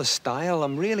cadences, all the style.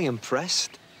 I'm really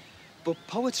impressed. But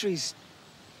poetry's...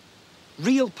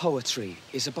 Real poetry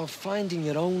is about finding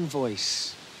your own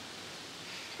voice.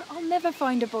 But I'll never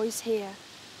find a voice here.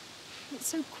 It's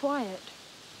so quiet.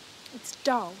 It's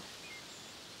dull.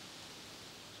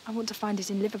 I want to find it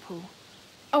in Liverpool.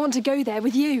 I want to go there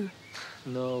with you.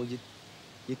 No,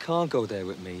 you can't go there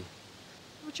with me.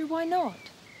 Roger, why not?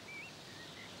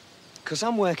 Because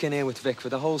I'm working here with Vic for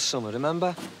the whole summer,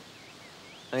 remember?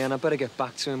 Hey, and I better get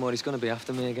back to him or he's going to be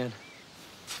after me again.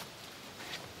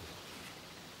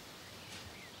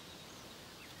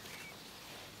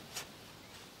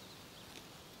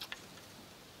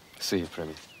 See you,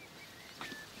 Primmy.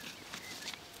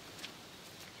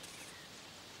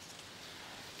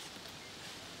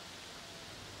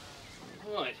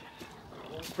 Right.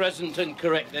 All present and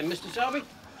correct then, Mr. Selby.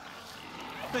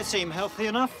 They seem healthy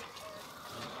enough.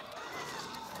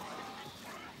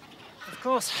 Of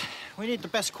course, we need the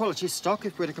best quality stock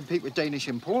if we're to compete with Danish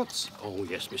imports. Oh,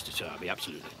 yes, Mr. Selby,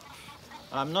 absolutely.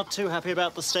 I'm not too happy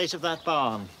about the state of that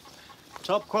barn.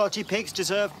 Top quality pigs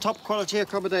deserve top quality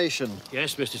accommodation.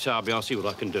 Yes, Mr. Selby, I'll see what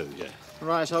I can do, yeah.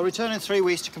 Right, I'll return in 3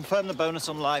 weeks to confirm the bonus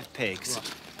on live pigs.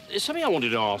 Right. There's something I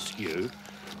wanted to ask you.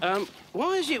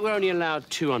 Why is it we're only allowed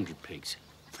 200 pigs?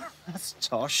 That's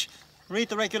tosh. Read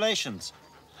the regulations.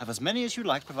 Have as many as you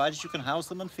like, provided you can house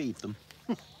them and feed them.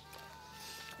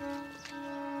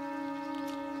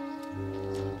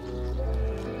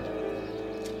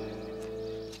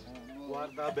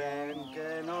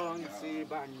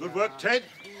 Good work, Ted.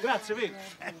 Grazie, Vic.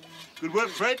 Good work,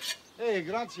 Fred. Hey,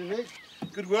 grazie, Vic.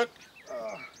 Good work.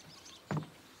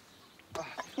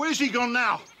 Where's he gone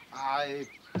now?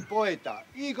 Poeta.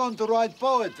 He going to write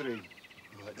poetry.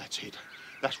 Right, that's it.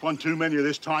 That's one too many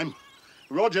this time.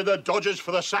 Roger the Dodgers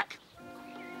for the sack.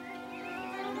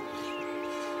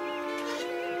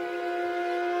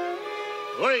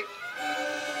 Oi!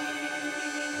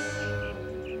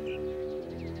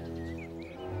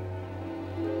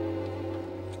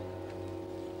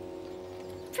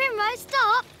 Rose,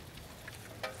 stop!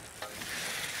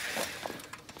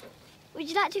 Would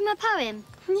you like to read my poem?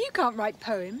 You can't write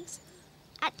poems.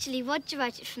 Actually, Roger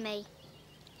wrote it for me.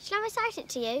 Shall I recite it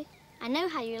to you? I know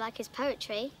how you like his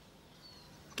poetry.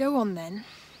 Go on, then.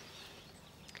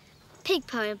 Pig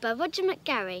poem by Roger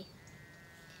McGarry.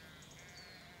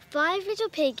 5 little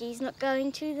piggies not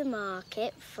going to the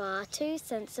market, far too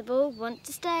sensible, want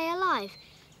to stay alive.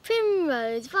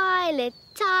 Primrose, violet,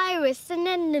 iris,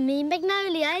 anemone,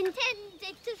 magnolia,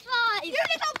 intended to thrive. You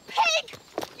little pig!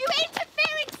 You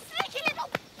interfering, sneaky little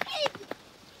pig!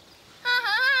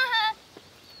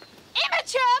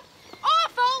 Immature,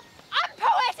 awful,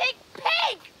 unpoetic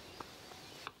pig!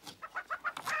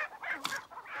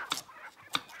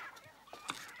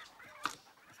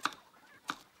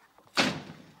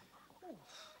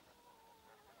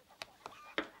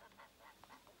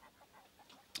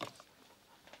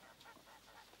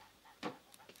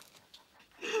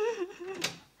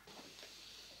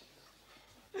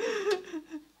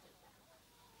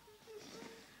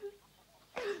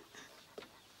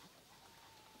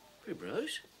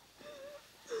 Primrose?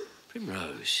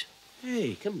 Primrose?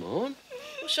 Hey, come on.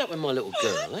 What's up with my little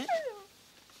girl, eh?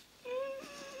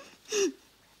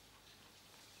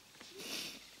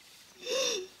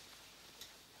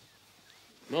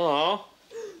 Ma?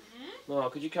 Ma,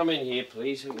 could you come in here,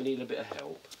 please? I think we need a bit of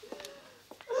help.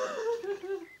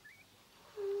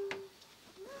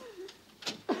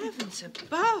 Heavens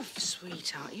above,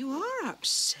 sweetheart, you are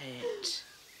upset.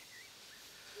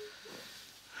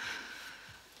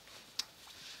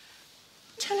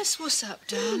 Tell us what's up,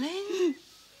 darling.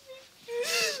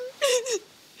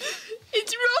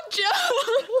 It's Roger!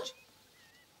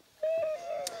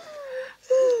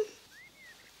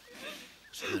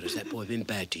 So, has that boy been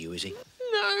bad to you, is he?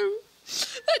 No,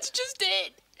 that's just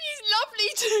it. He's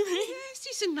lovely to me. Yes,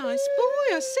 he's a nice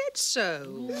boy, I said so.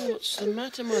 Oh, what's the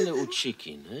matter, my little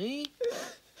chicken, eh?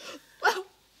 Well,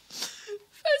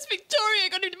 first Victoria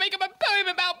got him to make up a poem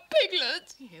about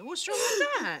piglets. Yeah, what's wrong with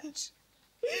that?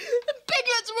 The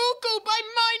piglets were all called by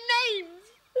my names.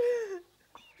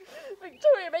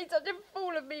 Victoria made such a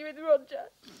fool of me with Roger.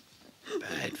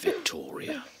 Bad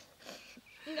Victoria.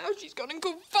 Now she's gone and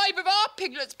called 5 of our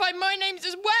piglets by my names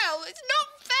as well. It's not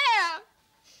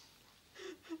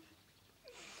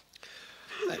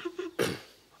fair.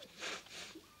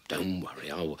 Don't worry,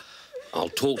 I'll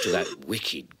talk to that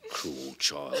wicked, cruel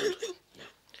child.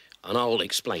 And I'll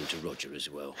explain to Roger as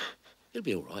well. He'll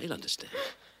be all right, he'll understand.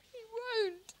 He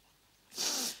won't.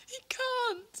 He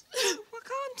can't. Why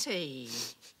can't he?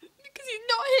 Because he's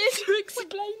not here to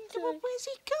explain to me. Where's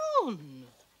he gone?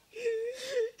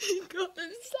 He got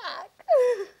the sack.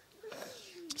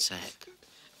 Sack?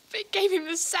 Vic gave him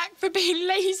the sack for being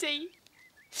lazy.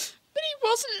 But he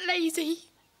wasn't lazy.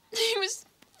 He was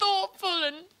thoughtful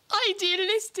and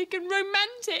idealistic and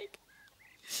romantic.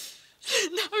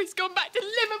 Now he's gone back to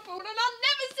Liverpool and I'll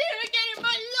never see him again in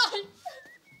my life.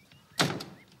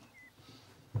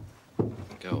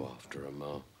 Go after her,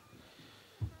 Ma.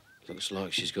 Looks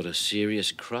like she's got a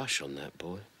serious crush on that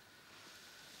boy.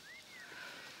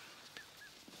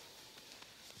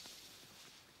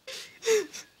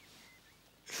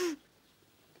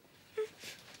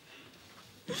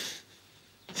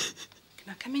 Can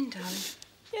I come in, darling?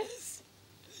 Yes.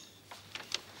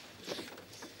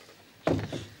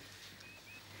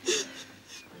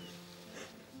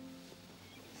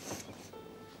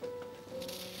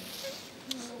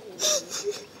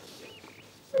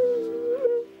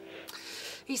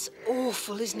 It's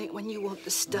awful, isn't it, when you want the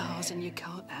stars and you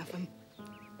can't have them?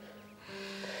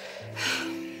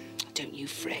 Don't you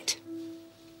fret.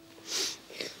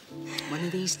 One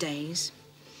of these days,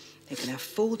 they're going to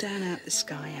fall down out the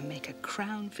sky and make a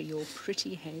crown for your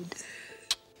pretty head.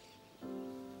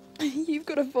 You've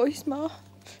got a voice, Ma.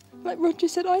 Like Roger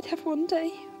said I'd have one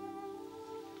day.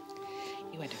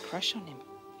 You had a crush on him.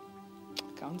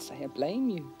 I can't say I blame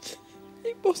you.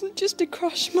 It wasn't just a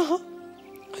crush, Ma.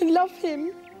 I love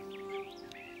him.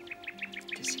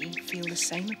 Does he feel the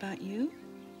same about you?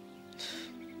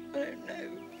 I don't know.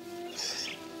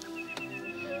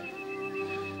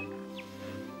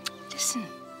 Listen,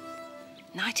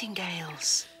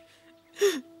 nightingales.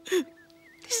 They're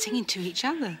singing to each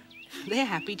other. They're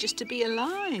happy just to be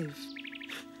alive.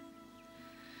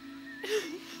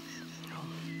 Oh,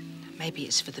 maybe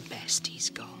it's for the best he's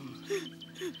gone.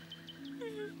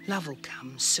 Love will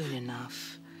come soon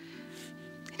enough.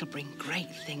 It'll bring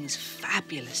great things,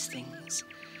 fabulous things.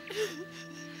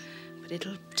 But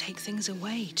it'll take things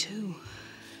away, too.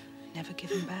 Never give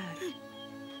them back.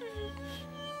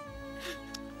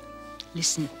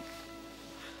 Listen.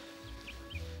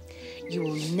 You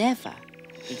will never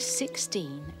He's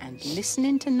 16 and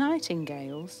listening to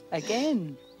nightingales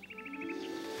again.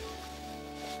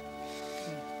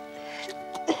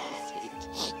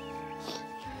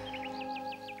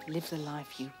 Live the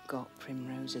life you've got,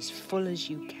 Primrose, as full as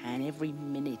you can, every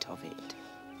minute of it.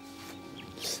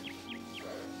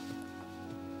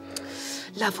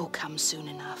 Love will come soon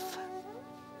enough.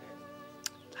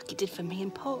 Like it did for me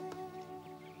and Pop.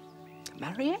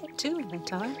 Mariette, too, in the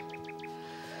time.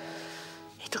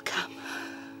 It'll come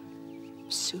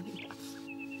soon enough.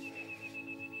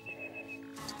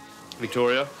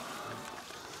 Victoria,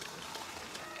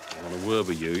 I want a word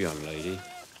with you, young lady.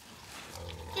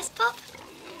 Yes, Pop?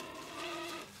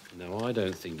 No, I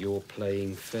don't think you're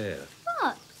playing fair.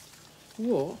 What?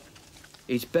 What?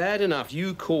 It's bad enough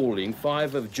you calling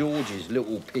 5 of George's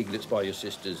little piglets by your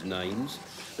sister's names,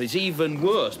 but it's even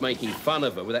worse making fun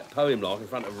of her with that poem lark in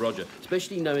front of Roger,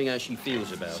 especially knowing how she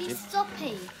feels about She's him.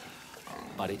 soppy.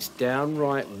 But it's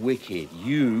downright wicked,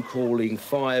 you calling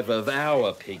 5 of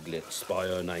our piglets by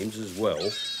her names as well.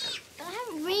 But I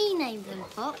haven't renamed them,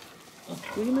 Pop. What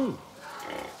do you mean?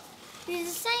 They're the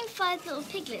same 5 little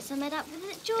piglets I met up with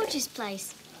at George's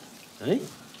place. Eh?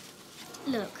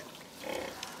 Look.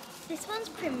 This one's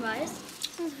Primrose,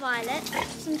 this one's Violet,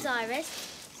 this one's Iris,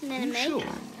 this one's Enemy. You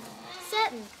sure?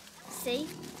 Certain. See?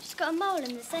 She's got a mole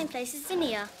in the same place as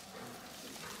Zinnia.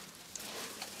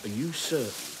 Are you certain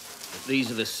that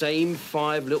these are the same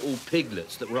 5 little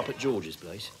piglets that were up at George's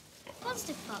place?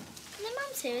 Positive, Pop. And their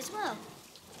mum's here as well.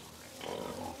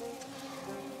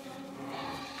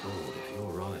 God, if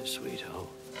you're right, sweetheart.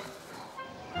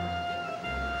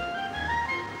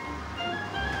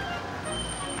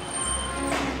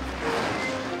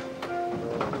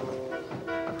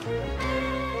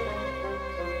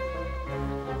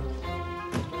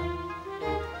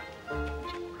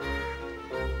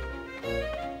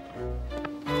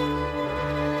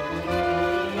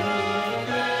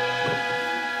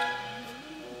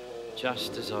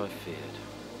 Just as I feared.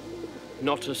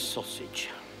 Not a sausage.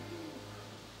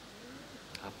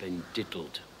 I've been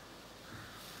diddled.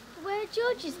 Where are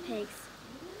George's pigs?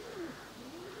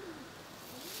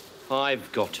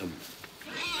 I've got 'em.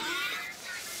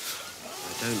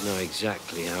 I don't know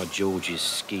exactly how George's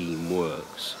scheme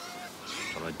works,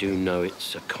 but I do know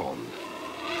it's a con.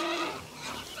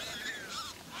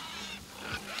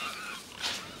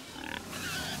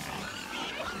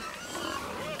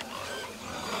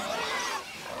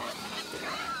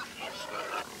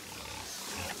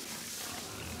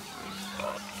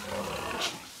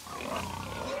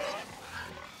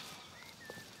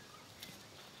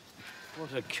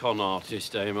 What a con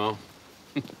artist, Amar.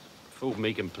 Fooled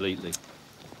me completely.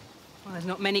 Well, there's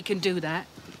not many can do that.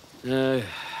 No.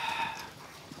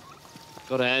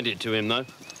 Got to hand it to him, though.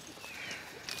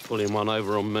 Pulling one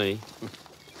over on me.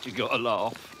 You got to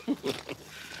laugh.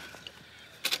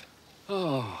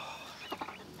 Oh.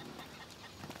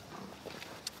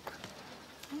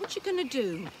 What you gonna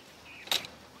do?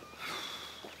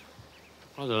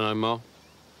 I don't know, Ma.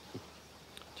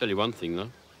 Tell you one thing,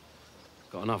 though.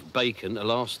 Got enough bacon to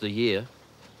last the year.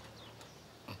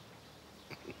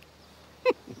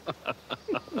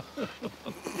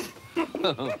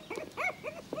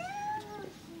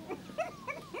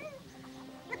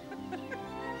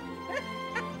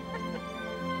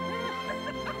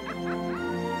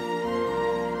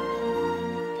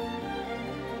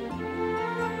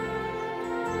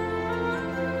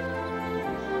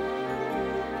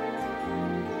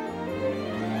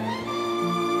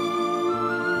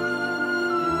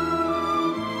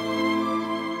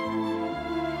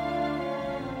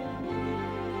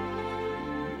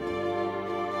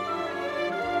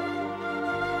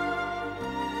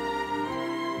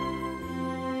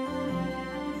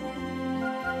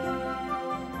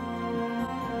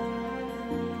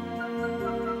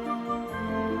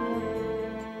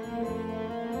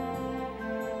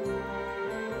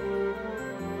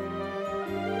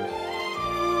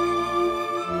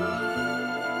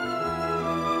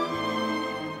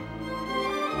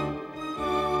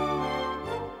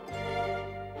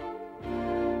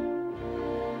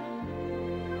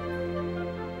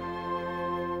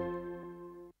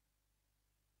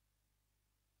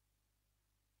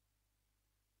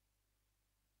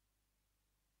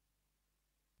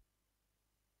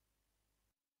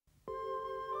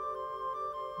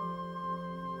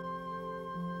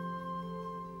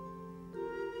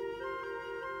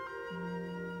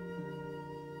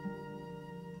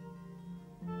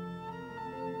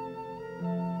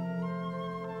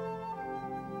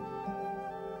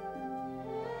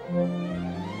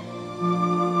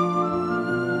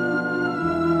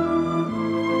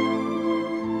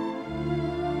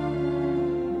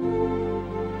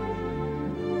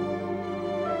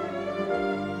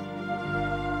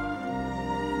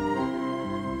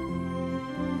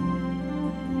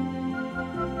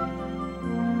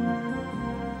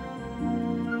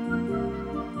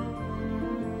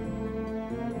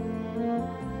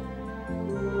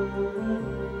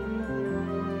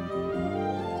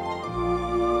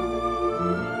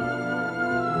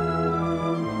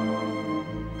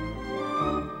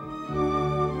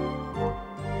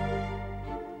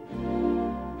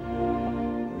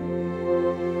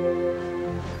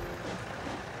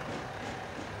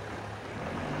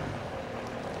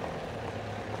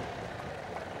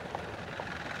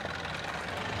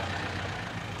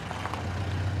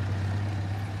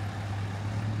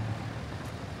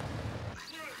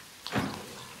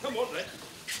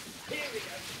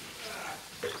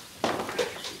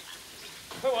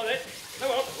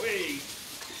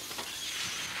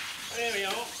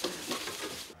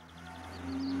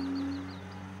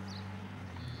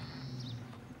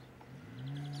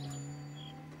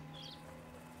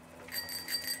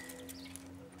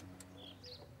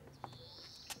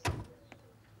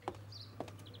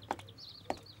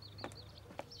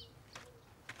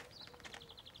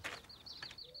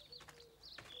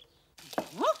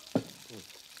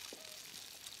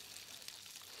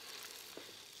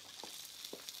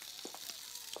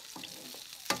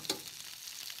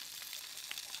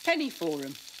 penny for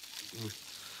them.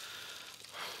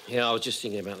 Yeah, I was just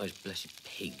thinking about those blessed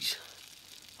pigs.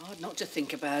 Hard not to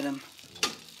think about them.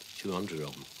 200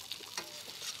 of them.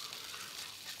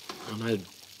 I know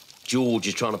George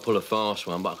is trying to pull a fast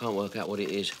one, but I can't work out what it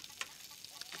is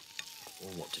or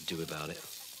what to do about it.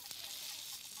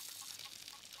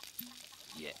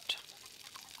 Yet.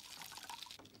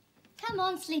 Come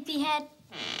on, sleepyhead.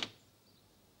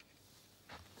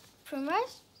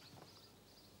 Primrose?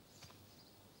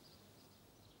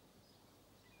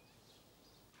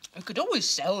 I could always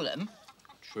sell them.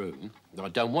 True. I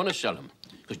don't want to sell them,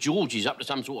 because George is up to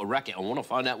some sort of racket. I want to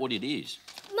find out what it is.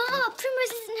 Ma,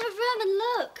 Primrose is in her room, and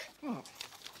look. Oh.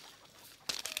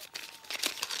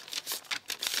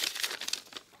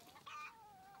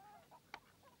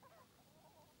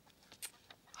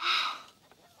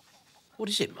 What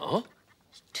is it, Ma?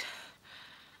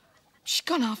 She's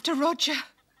gone after Roger.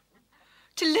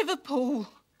 To Liverpool.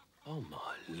 Oh,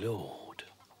 my Lord.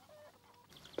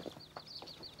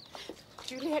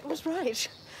 Juliet was right.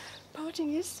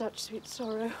 Parting is such sweet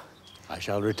sorrow. I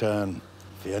shall return.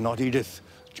 Fear not, Edith.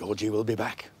 Georgie will be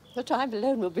back. The time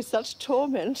alone will be such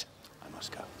torment. I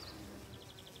must go.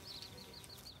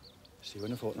 See you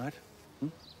in a fortnight.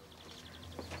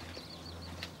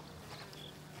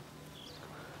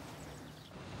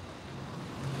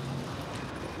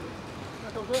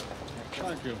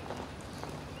 Thank you.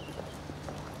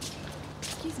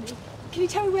 Excuse me. Can you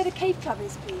tell me where the cave club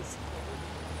is, please?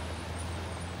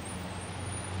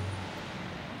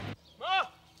 Ma!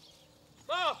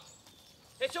 Ma!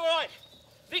 It's all right.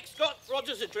 Vic's got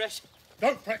Roger's address.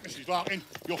 Don't fret, Mrs. Larkin.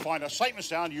 You'll find her safe and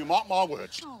sound, you mark my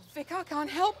words. Oh, Vic, I can't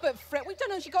help but fret. We don't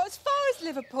know if she got as far as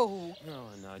Liverpool. No,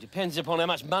 no. Depends upon how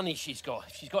much money she's got.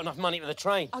 If she's got enough money for the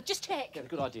train. I'll just check. Yeah,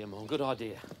 good idea, Mum. Good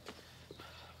idea.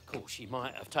 Of course, she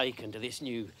might have taken to this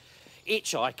new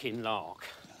hitchhiking lark.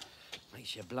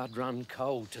 Makes your blood run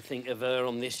cold to think of her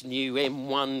on this new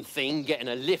M1 thing, getting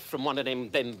a lift from one of them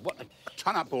what?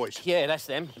 Ton-up boys. Yeah, that's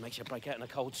them. It makes you break out in a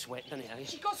cold sweat, doesn't it, eh?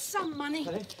 She got some money.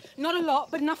 Not a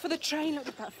lot, but enough for the train. Look,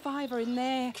 about £5 in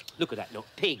there. Look at that, look.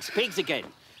 Pigs again.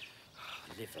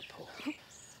 Liverpool.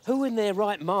 Who in their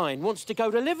right mind wants to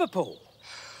go to Liverpool?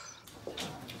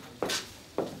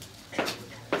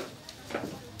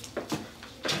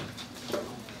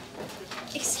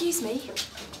 Excuse me.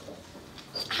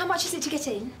 How much is it to get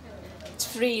in? It's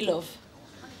free, love.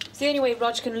 It's the only way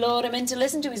Rog can lure him in to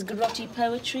listen to his grotty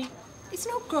poetry. It's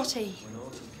not grotty.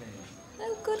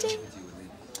 Oh, goody.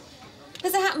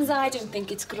 As it happens, I don't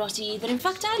think it's grotty either. In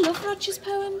fact, I love Roger's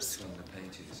poems.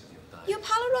 You're a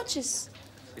pal of Roger's?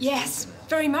 Yes,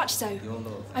 very much so.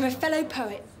 I'm a fellow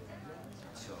poet.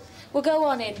 Well, go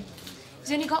on in.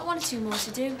 He's only got 1 or 2 more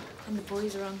to do, and the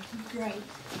boys are on. Great.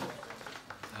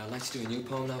 I'd like to do a new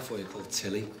poem now for you called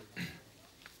Tilly.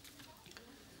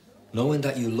 Knowing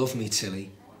that you love me, Tilly,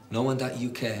 knowing that you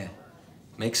care,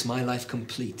 makes my life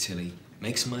complete, Tilly,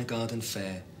 makes my garden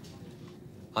fair.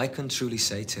 I can truly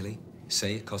say, Tilly,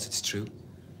 say it 'cause it's true,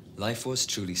 life was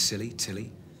truly silly,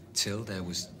 Tilly, till there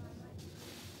was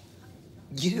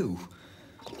you.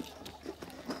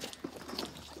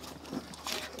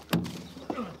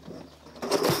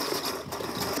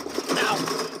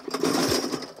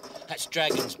 That's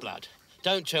dragon's blood.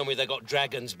 Don't tell me they got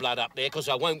dragon's blood up there, because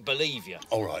I won't believe you.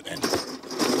 All right, then.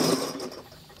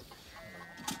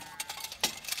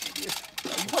 You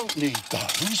won't need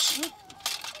those.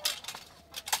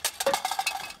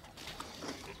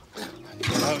 And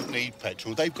you don't need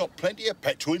petrol. They've got plenty of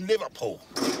petrol in Liverpool.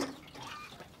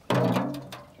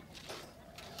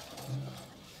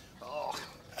 Oh,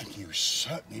 and you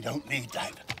certainly don't need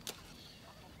that.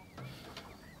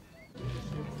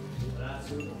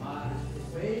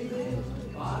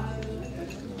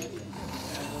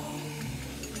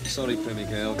 Sorry, Primmy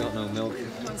girl, got no milk.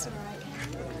 That's all right.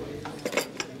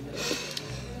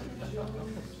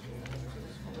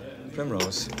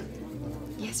 Primrose.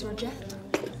 Yes, Roger?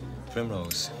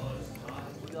 Primrose.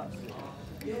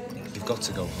 You've got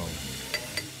to go home.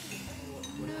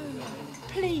 No,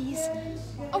 please.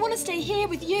 I want to stay here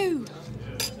with you.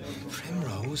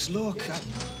 Primrose, look.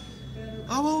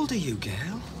 How old are you,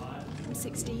 girl? I'm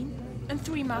 16 and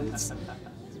 3 months.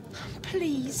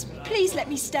 Please, please let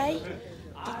me stay.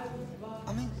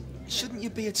 I mean, shouldn't you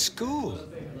be at school?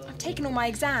 I've taken all my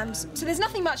exams, so there's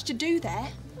nothing much to do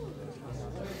there.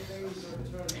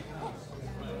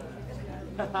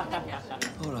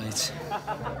 All right.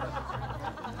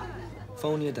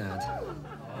 Phone your dad.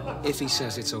 If he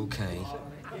says it's okay,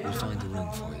 we'll find a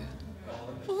room for you.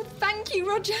 Oh, thank you,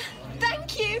 Roger.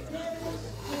 Thank you.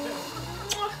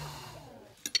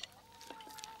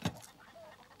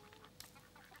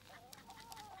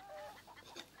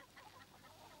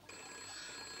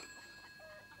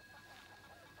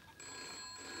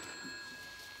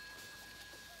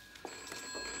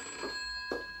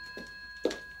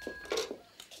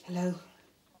 Hello.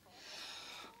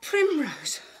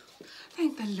 Primrose.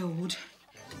 Thank the Lord.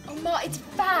 Oh, Ma, it's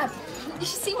fab. You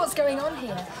should see what's going on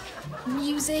here.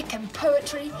 Music and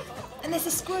poetry, and there's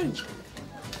a Scrooge.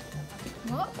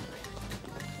 What?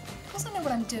 Of course I know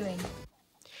what I'm doing.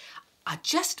 I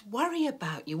just worry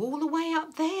about you all the way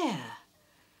up there.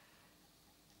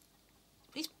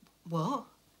 What?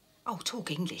 Oh,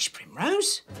 talk English,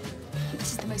 Primrose.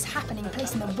 This is the most happening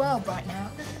place in the world right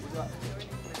now.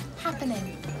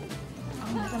 Happening.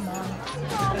 Oh, never mind.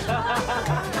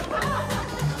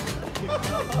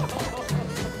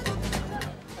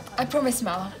 I promise,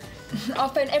 Ma. I'll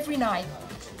phone every night.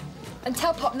 And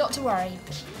tell Pop not to worry.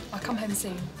 I'll come home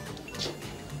soon.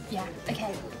 Yeah,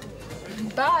 OK.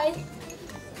 Bye.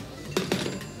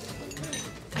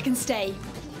 I can stay,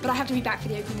 but I have to be back for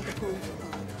the opening of the pool.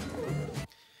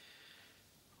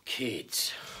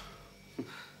 Kids.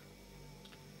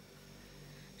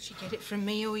 She get it from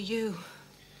me or you?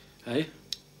 Hey?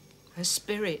 Her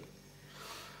spirit.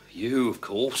 You, of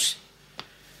course.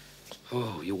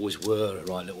 Oh, you always were a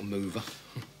right little mover.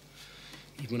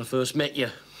 Even when I first met you.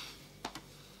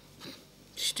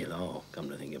 Still are, come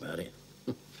to think about it.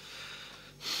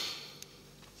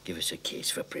 Give us a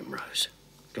kiss for Primrose.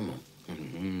 Come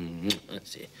on.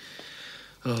 That's it.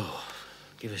 Oh,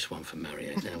 give us one for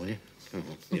Marriott now, will you? Come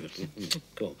on, give us.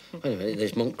 Come on. Wait a minute,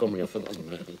 there's Montgomery. I've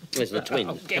forgotten. There's the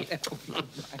twins.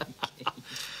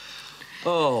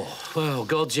 Oh, well,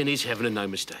 God's in his heaven and no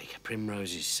mistake.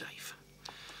 Primrose is safe.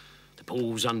 The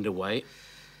pool's underway.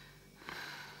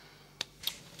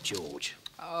 George.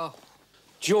 Oh.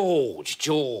 George.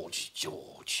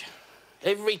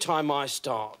 Every time I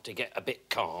start to get a bit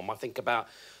calm, I think about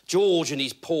George and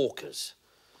his porkers.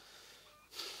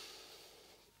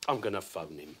 I'm going to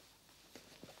phone him.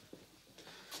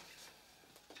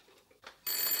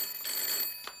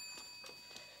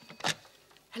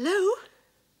 Hello?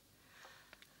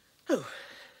 Oh,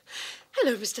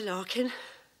 hello, Mr. Larkin.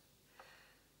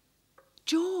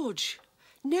 George.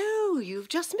 No, you've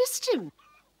just missed him.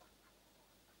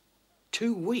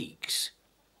 2 weeks?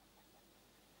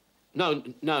 No,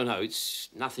 it's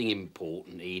nothing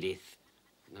important, Edith.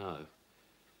 No.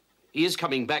 He is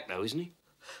coming back, though, isn't he?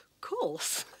 Of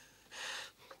course.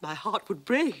 My heart would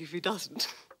break if he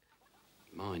doesn't.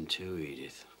 Mine too,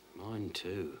 Edith. Mine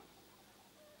too.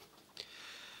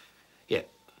 Yeah.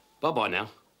 Bye-bye now.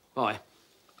 Bye.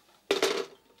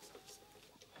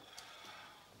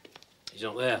 He's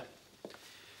not there.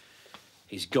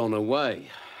 He's gone away.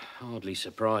 Hardly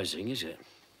surprising, is it?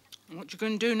 What you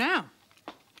going to do now?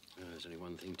 There's only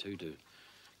one thing to do.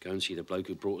 Go and see the bloke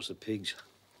who brought us the pigs.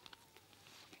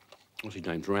 What's his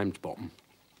name? Ramsbottom.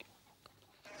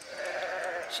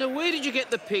 So where did you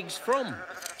get the pigs from?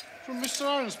 From Mr.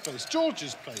 Aaron's place,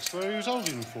 George's place, where he was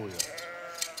holding them for you.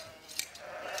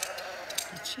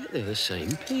 That's it, they're the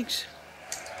same pigs.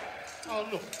 Oh,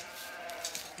 look.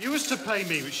 You was to pay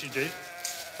me, which you did.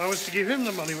 I was to give him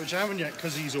the money, which I haven't yet,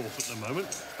 because he's off at the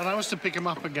moment. And I was to pick him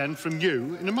up again from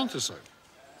you in a month or so.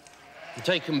 You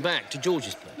take him back to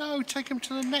George's place? No, take him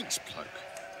to the next bloke.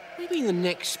 What do you mean, the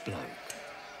next bloke?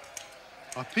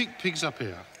 I pick pigs up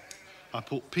here. I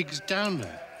put pigs down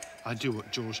there. I do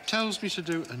what George tells me to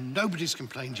do, and nobody's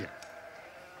complained yet.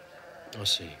 I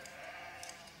see.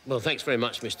 Well, thanks very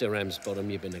much, Mr. Ramsbottom.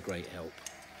 You've been a great help.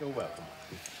 You're welcome.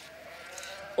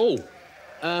 Oh,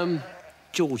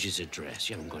 George's address.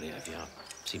 You haven't got it, have you? I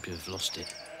seem to have lost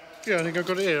it. Yeah, I think I've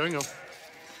got it here. Hang on.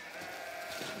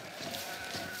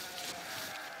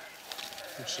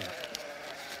 What's that?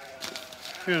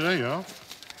 Yeah, there you are.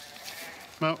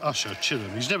 Mount Usher,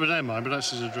 Chilham. He's never there, mine, but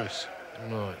that's his address.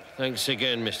 Right. Thanks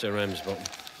again, Mr. Ramsbottom.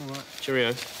 All right.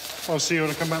 Cheerio. I'll see you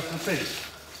when I come back from the pig.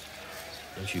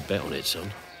 Don't you bet on it,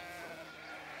 son.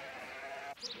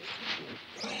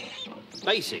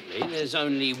 Basically, there's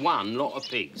only one lot of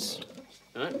pigs,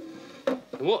 right? And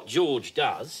what George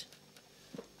does,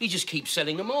 he just keeps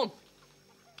selling them on.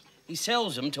 He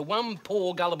sells them to one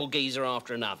poor gullible geezer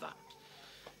after another.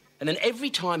 And then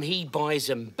every time he buys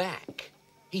them back,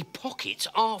 he pockets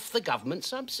half the government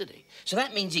subsidy. So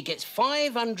that means he gets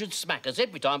 500 smackers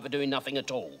every time for doing nothing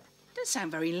at all. Doesn't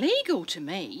sound very legal to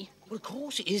me. Well, of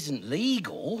course it isn't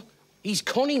legal. He's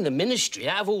conning the ministry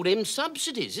out of all them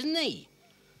subsidies, isn't he?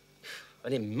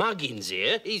 And in Muggins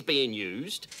here, he's being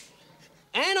used.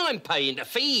 And I'm paying to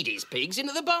feed his pigs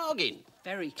into the bargain.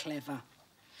 Very clever.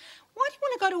 Why do you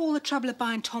want to go to all the trouble of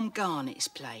buying Tom Garnett's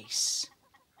place?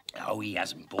 Oh, he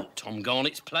hasn't bought Tom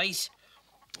Garnett's place.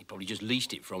 He probably just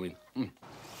leased it from him.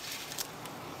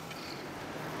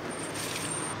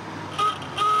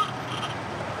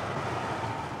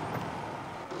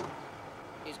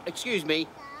 Excuse me.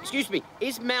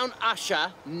 Is Mount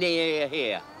Usher near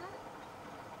here?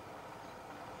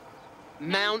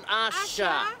 Mount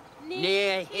Usher,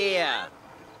 near here.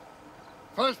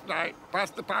 First night,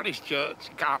 past the parish church,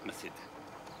 can't miss it.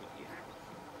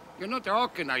 You're not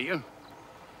hawking, are you?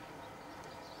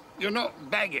 You're not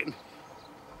begging?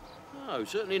 No,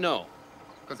 certainly not.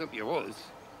 Because if you was,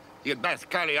 you'd best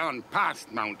carry on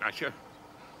past Mount Usher.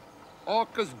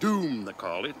 Hawker's Doom, they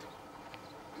call it.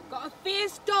 Got a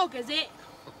fierce dog, is it?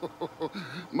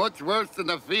 Much worse than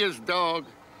a fierce dog.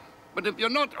 But if you're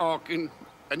not hawking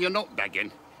and you're not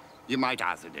begging, you might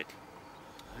hazard it.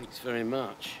 Thanks very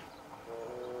much.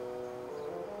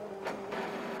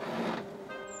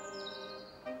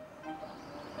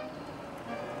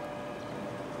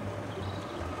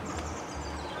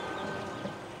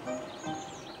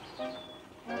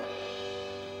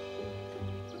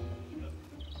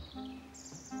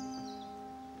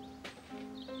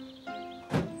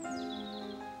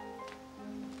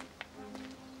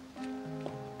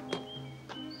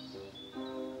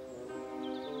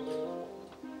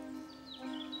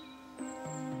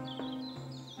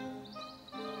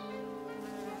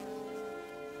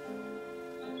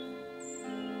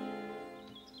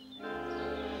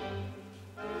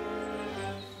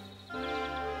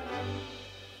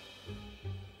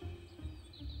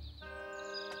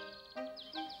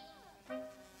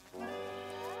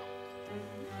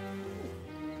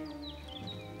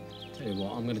 Tell you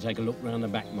what, I'm going to take a look round the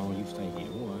back while you stay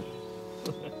here, all right?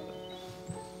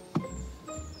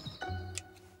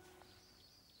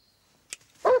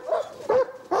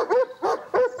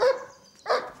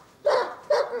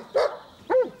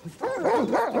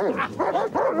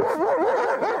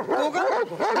 Gorgon,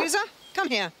 producer, come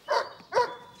here.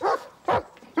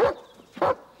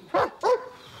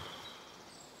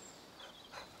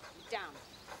 Down.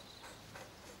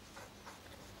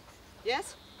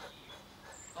 Yes?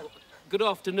 Good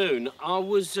afternoon. I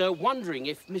was wondering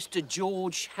if Mr.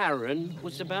 George Harron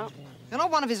was about. You're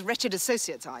not one of his wretched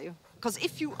associates, are you? Because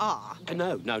if you are...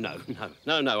 No, I'm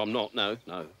not. No.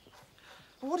 Well,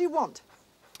 what do you want?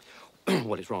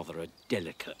 Well, it's rather a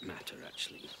delicate matter,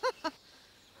 actually.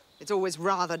 It's always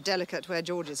rather delicate where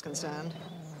George is concerned.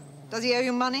 Does he owe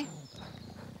you money?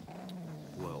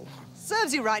 Well...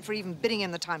 Serves you right for even bidding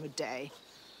him the time of day.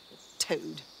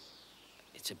 Toad.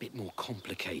 It's a bit more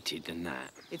complicated than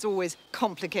that. It's always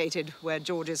complicated where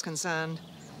George is concerned.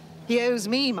 He owes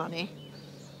me money.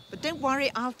 But don't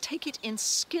worry, I'll take it in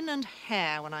skin and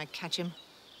hair when I catch him.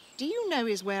 Do you know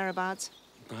his whereabouts?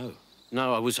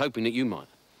 No, I was hoping that you might.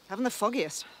 Haven't the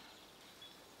foggiest.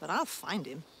 But I'll find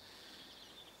him.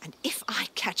 And if I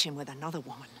catch him with another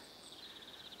woman...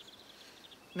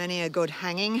 Many a good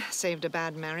hanging saved a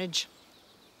bad marriage.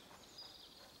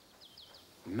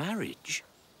 Marriage?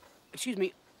 Excuse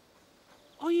me,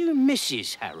 are you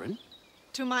Mrs. Harron?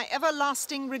 To my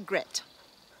everlasting regret.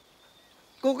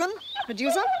 Gorgon,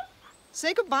 producer,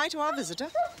 say goodbye to our visitor.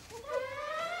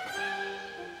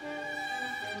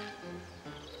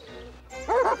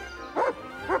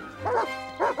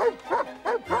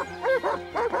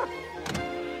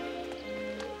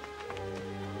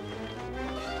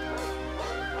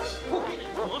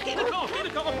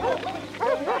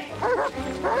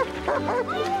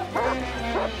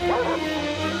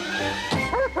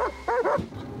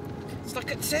 It's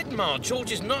like I said, Ma,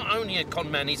 George is not only a con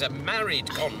man, he's a married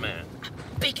con man.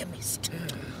 Bigamist.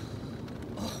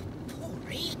 Oh, poor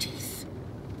Edith.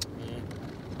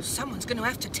 Someone's going to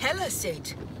have to tell her,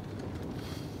 Sid.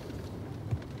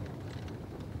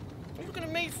 What are you looking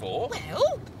at me for?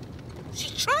 Well,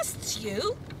 she trusts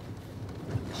you.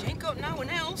 She ain't got no one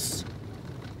else.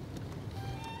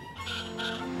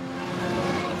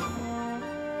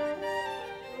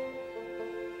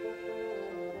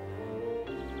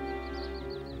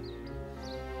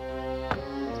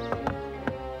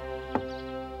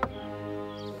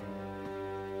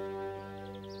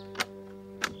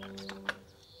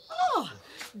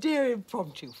 Dear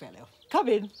impromptu fellow. Come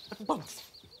in at once.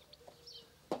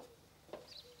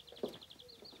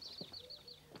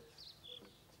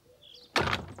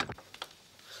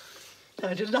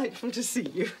 How delightful to see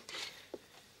you.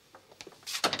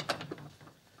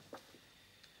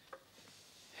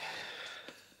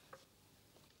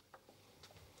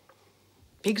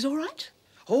 Pig's all right?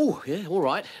 Oh, yeah, all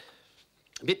right.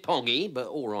 A bit pongy, but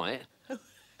all right.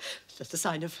 It's just a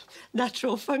sign of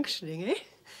natural functioning, eh?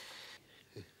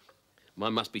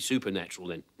 Mine must be supernatural,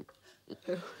 then.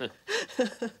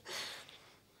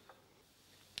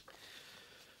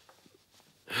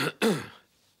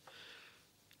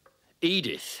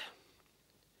 Edith.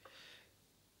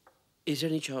 Is there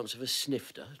any chance of a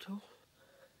snifter at all?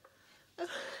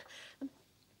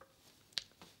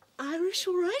 Irish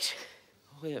all right?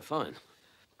 Oh, yeah, fine.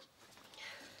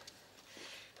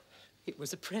 It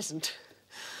was a present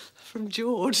from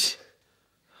George.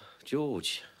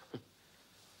 George.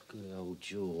 Good old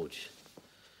George.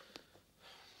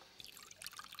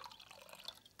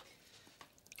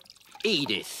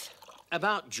 Edith,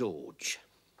 about George.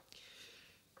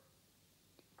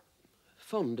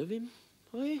 Fond of him,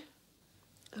 are you?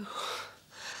 Oh,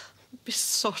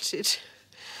 besotted.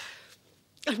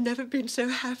 I've never been so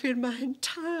happy in my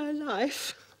entire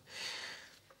life.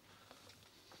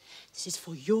 This is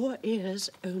for your ears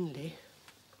only.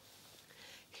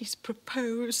 He's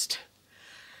proposed,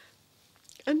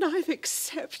 and I've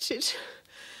accepted.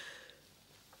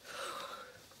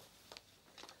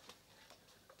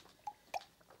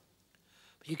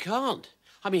 But you can't.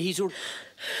 I mean, he's all...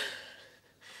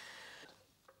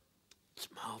 It's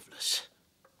marvellous.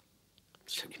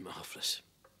 Absolutely marvellous.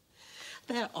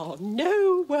 There are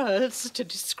no words to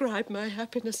describe my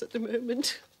happiness at the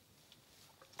moment.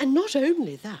 And not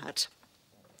only that,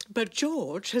 but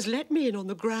George has let me in on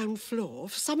the ground floor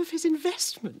for some of his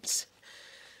investments.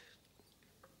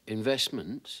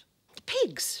 Investments? The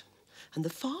pigs and the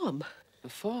farm. The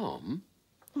farm?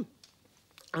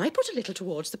 I put a little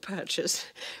towards the purchase,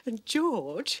 and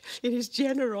George, in his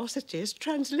generosity, has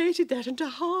translated that into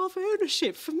half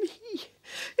ownership for me.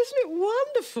 Isn't it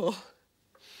wonderful?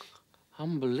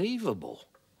 Unbelievable.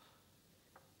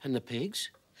 And the pigs?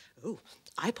 Oh,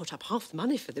 I put up half the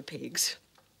money for the pigs.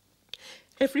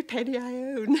 Every penny I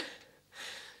own. Do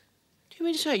you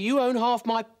mean to say you own half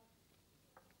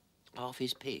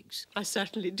his pigs? I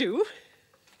certainly do.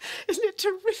 Isn't it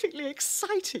terrifically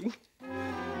exciting?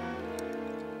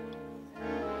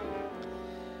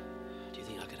 Do you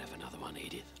think I could have another one,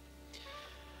 Edith?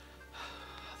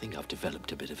 I think I've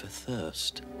developed a bit of a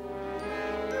thirst.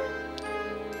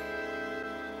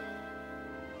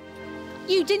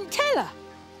 You didn't tell her?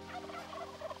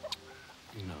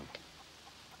 No.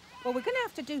 Well, we're going to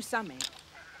have to do something.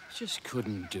 Just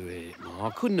couldn't do it, Ma. I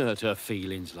couldn't hurt her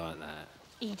feelings like that.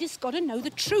 Edith's got to know the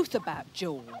truth about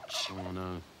George. Oh,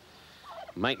 no.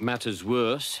 Make matters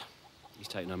worse, he's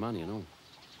taken her money and all.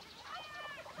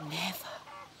 Never.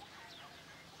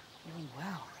 Oh,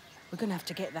 well, we're going to have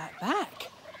to get that back.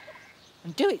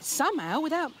 And do it somehow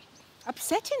without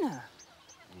upsetting her.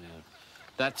 Yeah.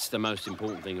 That's the most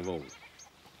important thing of all.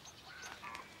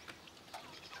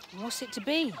 What's it to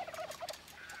be?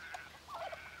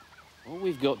 All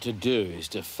we've got to do is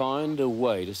to find a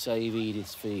way to save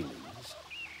Edith's feelings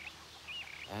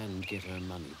and get her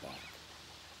money back.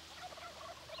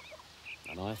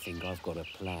 And I think I've got a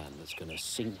plan that's going to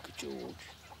sink George.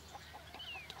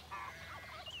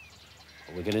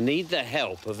 But we're going to need the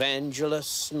help of Angela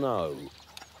Snow.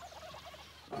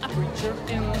 A preacher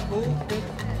in the pulpit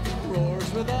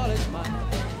roars with all his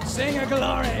might, sing a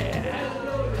glory.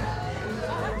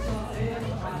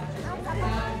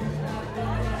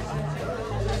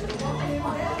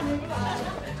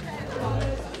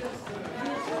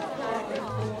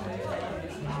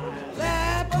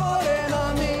 They're putting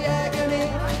on the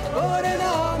agony, putting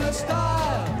on the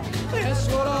style. That's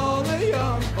what all the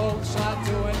young folks are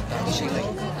doing. Is she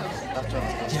late?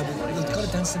 Yeah, we've got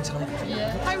to dance them tonight.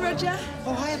 Yeah. Hi, Roger.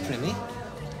 Oh, hiya, Primmy.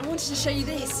 I wanted to show you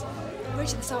this. I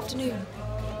wrote it this afternoon.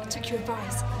 I took your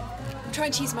advice. I'm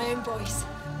trying to use my own voice.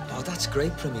 Oh, that's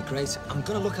great, Primmy, great. I'm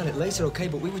going to look at it later, OK?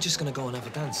 But we were just going to go and have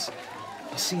a dance.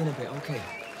 I'll see you in a bit, OK?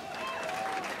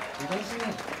 You going to see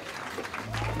it?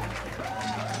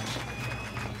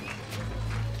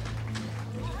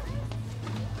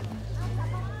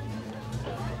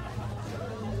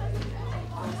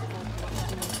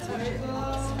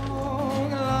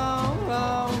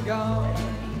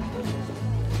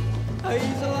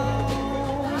 He's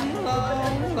long,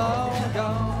 long, long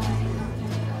gone.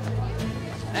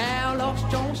 Now lost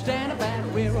John standing by the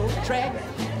railroad track,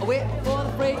 waiting for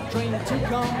the freight train to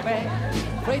come back.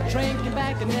 Freight train came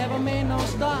back and never made no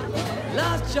stop.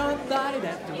 Lost John thought he'd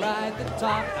have to ride the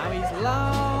top. Now he's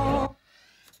long.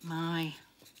 My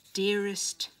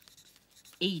dearest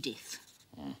Edith.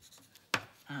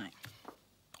 Right.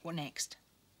 What next?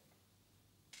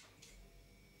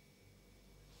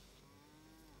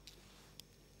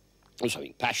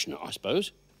 Something passionate, I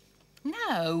suppose.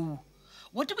 No.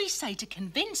 What do we say to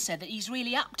convince her that he's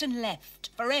really upped and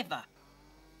left forever?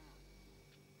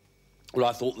 Well,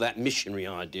 I thought that missionary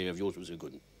idea of yours was a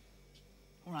good one.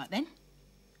 All right, then.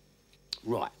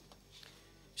 Right.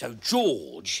 So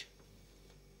George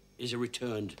is a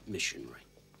returned missionary,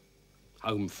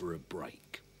 home for a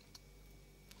break.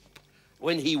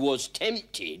 When he was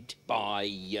tempted by,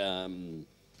 Hang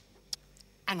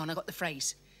on, I got the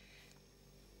phrase.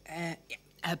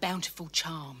 Her bountiful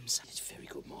charms. It's very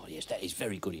good, Ma. Yes, that is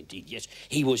very good indeed. Yes,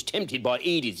 he was tempted by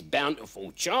Edith's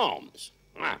bountiful charms.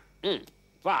 Ah.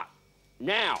 But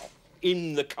now,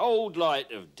 in the cold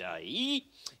light of day,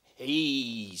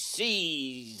 he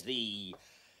sees the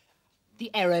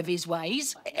error of his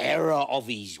ways.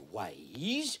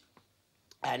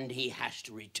 And he has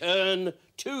to return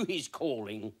to his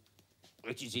calling,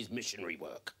 which is his missionary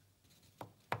work.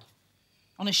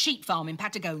 On a sheep farm in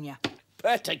Patagonia.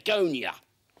 Patagonia?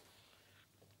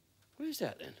 Where's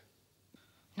that, then?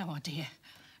 No idea.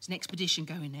 There's an expedition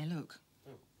going there, look.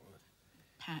 Oh,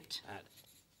 Pat.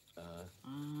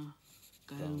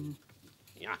 Go.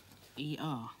 Yeah.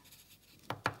 E-R.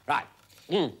 Right.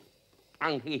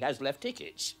 And he has left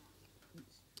tickets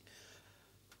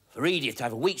for Edith to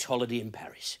have a week's holiday in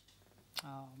Paris.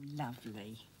 Oh,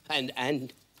 lovely.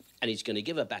 And he's going to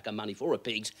give her back her money for her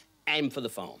pigs and for the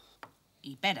farm.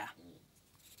 He better.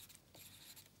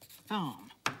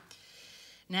 Farm.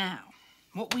 Now,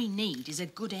 what we need is a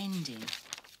good ending.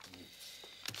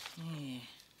 Yeah.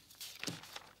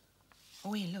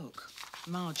 Oh, here, look.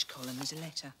 Marge column, there's a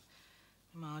letter.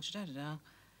 Marge, da-da-da.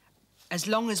 As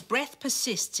long as breath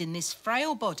persists in this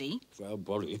frail body... Frail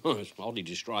body? It's hardly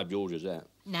described yours as that.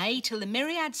 Nay, till the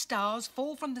myriad stars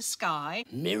fall from the sky...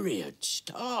 Myriad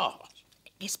stars?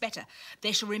 It's better.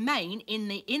 There shall remain in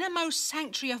the innermost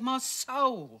sanctuary of my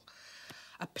soul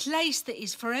a place that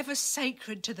is forever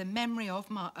sacred to the memory of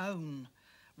my own.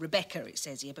 Rebecca, it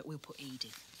says here, but we'll put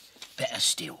Edith. Better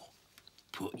still,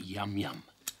 put Yum Yum.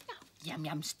 No, Yum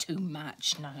Yum's too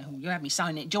much. No, you have me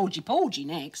sign it Georgie Porgy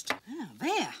next. Ah,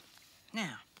 there.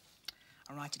 Now,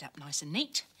 I'll write it up nice and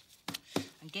neat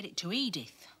and get it to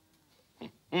Edith.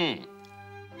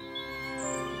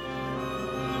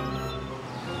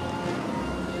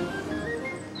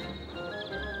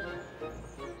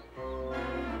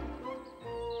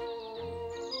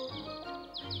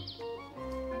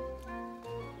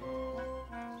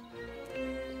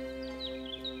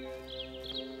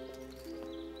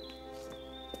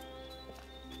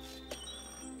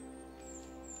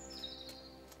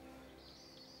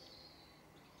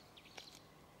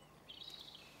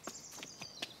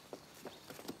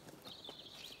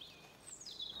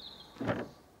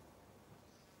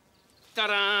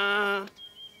 Ta-da!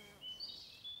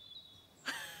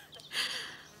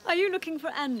 Are you looking for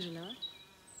Angela?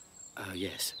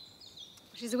 Yes.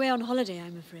 She's away on holiday,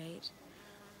 I'm afraid.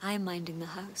 I'm minding the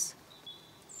house.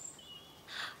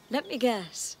 Let me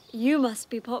guess. You must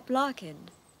be Pop Larkin.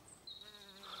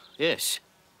 Yes.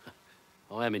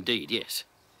 I am indeed, yes.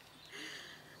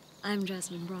 I'm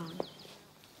Jasmine Brown.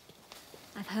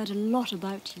 I've heard a lot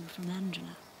about you from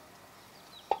Angela.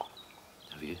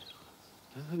 Have you?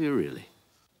 Have you really?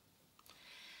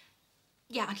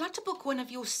 Yeah, I'd like to book one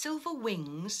of your Silver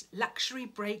Wings luxury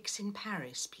breaks in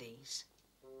Paris, please.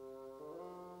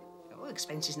 Oh,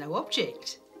 expense is no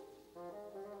object.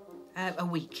 A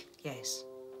week, yes.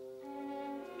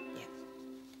 Yeah.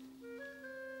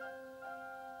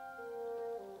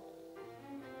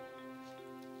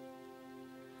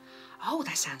 Oh,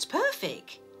 that sounds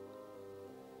perfect.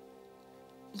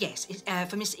 Yes, it's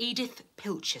for Miss Edith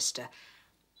Pilchester.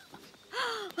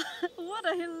 What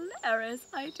a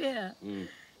hilarious idea.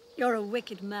 You're a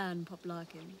wicked man, Pop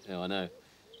Larkin. Yeah, I know.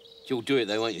 You'll do it,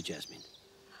 though, won't you, Jasmine?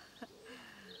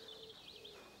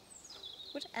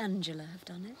 Would Angela have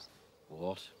done it?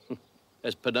 What?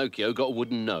 Has Pinocchio got a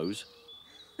wooden nose?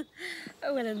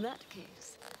 Oh, well, in that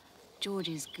case,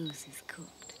 George's goose is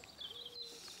cooked.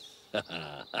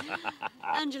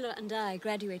 Angela and I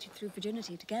graduated through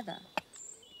virginity together.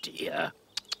 Dear.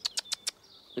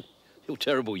 You're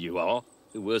terrible, you are.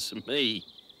 You're worse than me.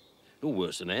 You're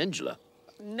worse than Angela.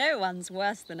 No one's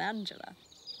worse than Angela.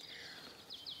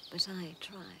 But I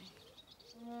try.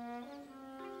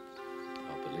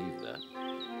 I believe that.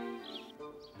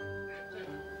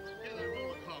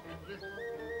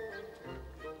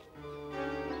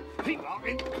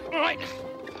 All right.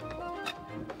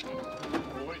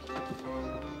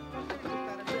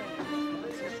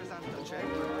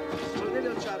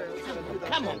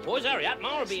 Come on, boys, hurry up.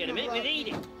 Ma will be in a minute with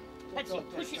Edith. That's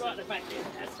it. Push it right at the back there.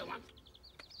 That's the one.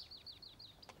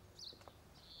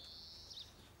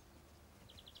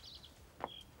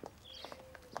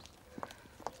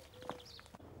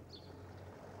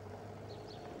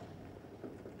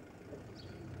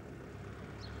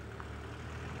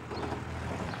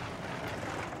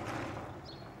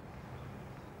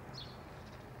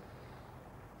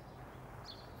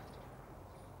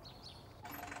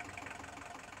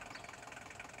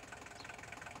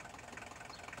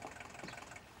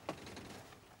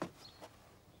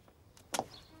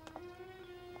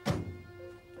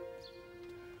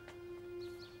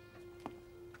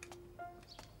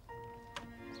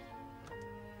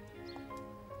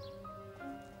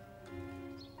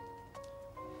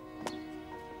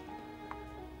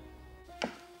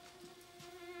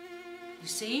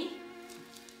 see?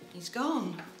 He's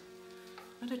gone.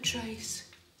 Not a trace.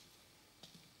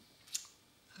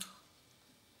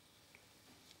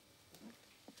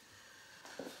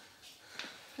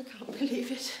 I can't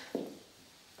believe it.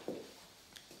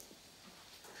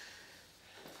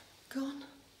 Gone.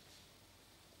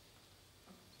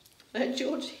 And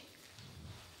Georgie.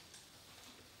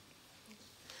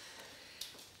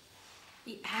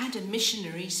 He had a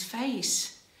missionary's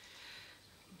face.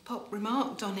 Pop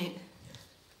remarked on it.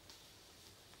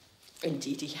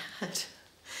 Indeed he had.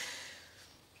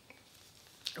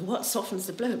 What softens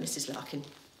the blow, Mrs. Larkin?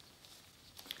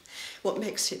 What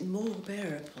makes it more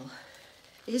bearable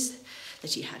is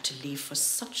that he had to leave for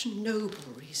such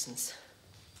noble reasons.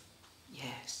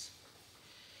 Yes.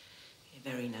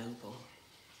 Very noble.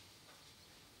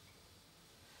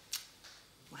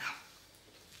 Well,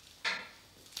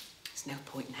 there's no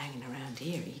point in hanging around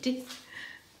here, Edith.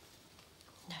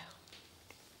 No.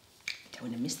 Don't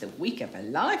want to miss the week of a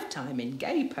lifetime in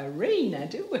gay Parina,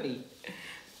 do we?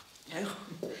 No.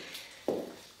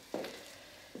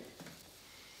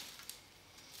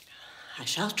 I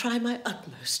shall try my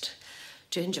utmost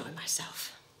to enjoy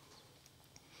myself.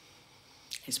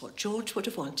 It's what George would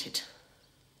have wanted.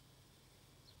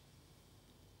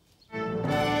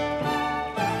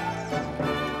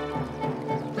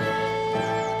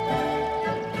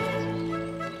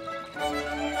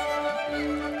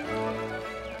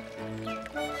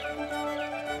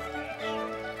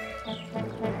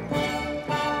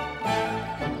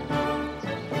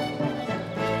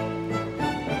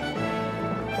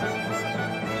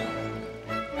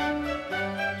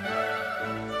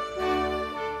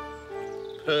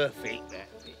 Perfect, that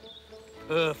bit.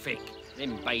 Perfect.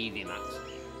 Them bathing huts.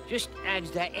 Just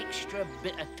adds that extra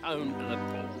bit of tone to the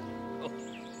pool. Oh,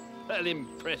 that'll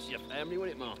impress your family,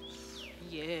 won't it, Ma?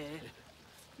 Yeah.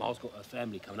 Ma's got her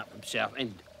family coming up from South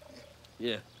End.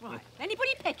 Yeah. Right.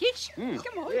 Anybody package? Mm.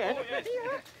 Come on. Yeah.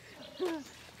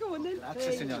 Go on then.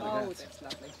 Grazie, signora, Oh, grazie. that's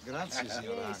lovely. Grazie,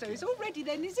 signora. Yeah, so it's all ready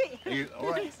then, is it? Are you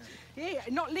all right? Yeah,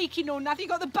 not leaking or nothing. You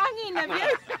got the bung in, have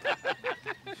you?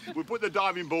 We put the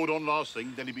diving board on last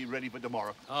thing, then he'll be ready for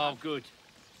tomorrow. Oh, good.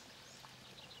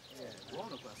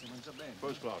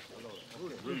 First class.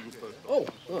 Really good first class.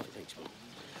 Oh, thanks, Mum.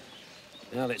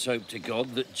 Now let's hope to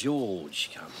God that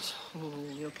George comes. Oh,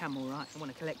 he'll come all right. I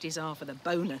want to collect his half of the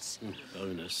bonus.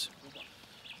 Bonus.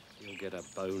 You'll get a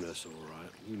bonus, all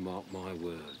right. You mark my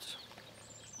words.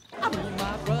 I knew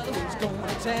my brother was going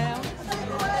to town.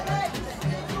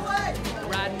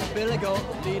 Riding a billy goat,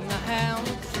 leading a hound.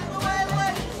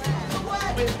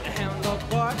 With the hound dog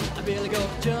bark, a billy goat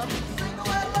jump.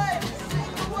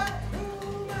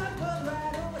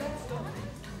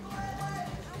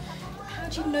 How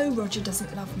do you know Roger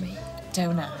doesn't love me?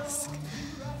 Don't ask.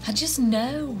 I just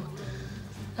know.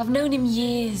 I've known him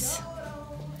years.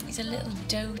 He's a little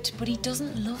dote, but he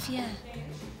doesn't love you.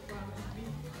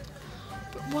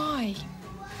 But why?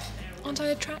 Aren't I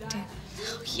attractive?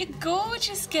 Oh, you're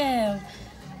gorgeous, girl.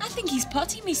 I think he's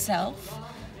potty myself.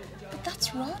 But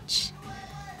that's Rog.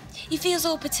 He feels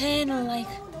all paternal, like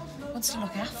wants to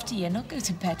look after you, not go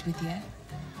to bed with you.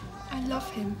 I love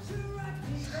him.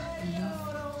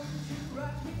 Love.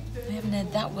 I haven't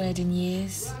heard that word in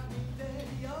years.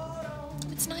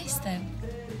 It's nice, though.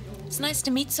 It's nice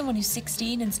to meet someone who's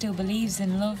 16 and still believes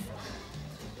in love.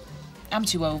 I'm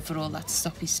too old for all that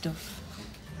soppy stuff.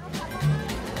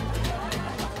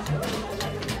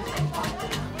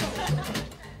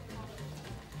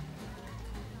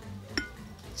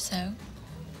 So?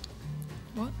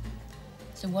 What?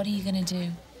 So what are you gonna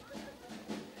do?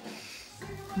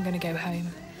 I'm gonna go home.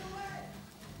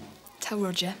 Tell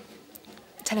Roger.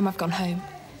 Tell him I've gone home.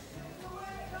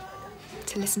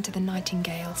 To listen to the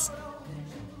nightingales.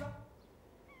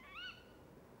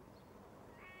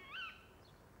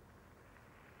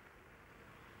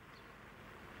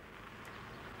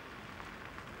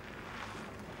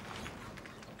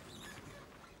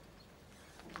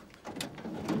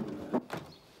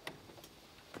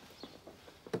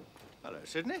 Hello,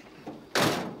 Sydney.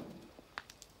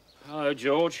 Hello,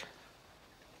 George.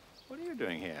 What are you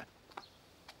doing here?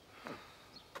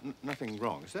 Nothing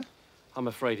wrong, is there? I'm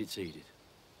afraid it's Edith.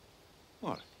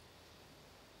 What?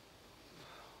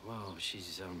 Well,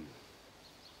 she's,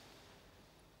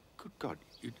 Good God,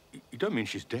 you don't mean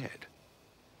she's dead?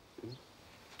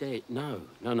 Dead? No.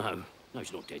 No,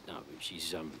 she's not dead, no.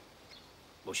 She's,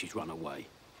 well, she's run away.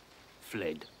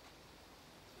 Fled.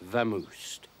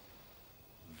 Vamoosed.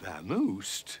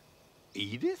 Vamoosed?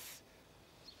 Edith?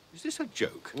 Is this a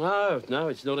joke? No,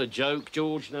 it's not a joke,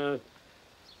 George, no.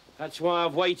 That's why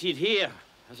I've waited here,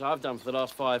 as I've done for the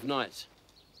last 5 nights.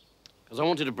 Because I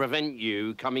wanted to prevent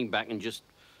you coming back and just,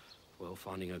 well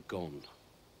finding her gone.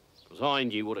 Because I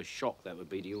knew what a shock that would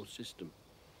be to your system.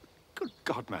 Good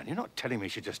God, man, you're not telling me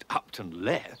she just upped and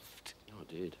left? I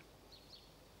did.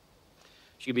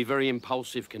 She can be very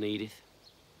impulsive, can Edith.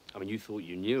 I mean, you thought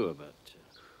you knew her, but...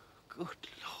 Good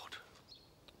Lord.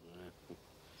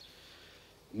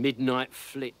 Midnight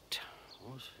flit.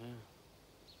 What? Yeah.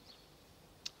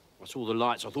 I saw the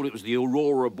lights. I thought it was the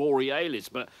Aurora Borealis,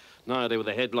 but no, they were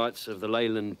the headlights of the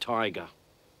Leyland Tiger,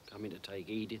 coming to take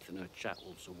Edith and her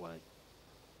chattels away.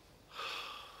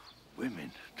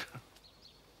 Women.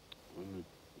 Women.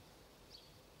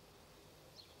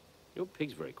 Your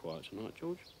pig's very quiet tonight,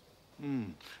 George.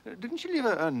 Didn't she leave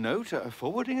a note, a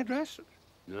forwarding address?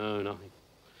 No, nothing.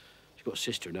 She's got a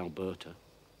sister in Alberta.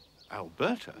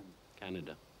 Alberta?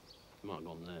 Canada. Might have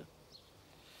gone there.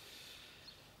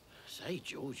 Say,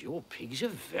 George, your pigs are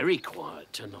very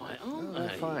quiet tonight, aren't they? They're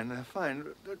fine, they're fine.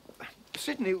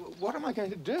 Sydney, what am I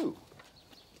going to do?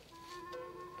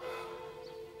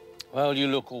 Well, you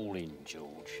look all in,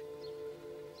 George.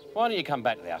 Why don't you come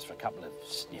back to the house for a couple of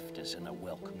snifters and a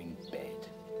welcoming bed?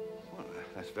 Well,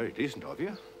 that's very decent of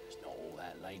you. It's not all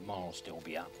that late. Ma'll still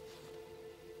be up.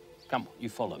 Come on, you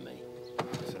follow me.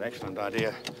 That's an excellent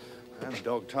idea. I'm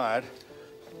dog-tired.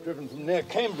 Driven from near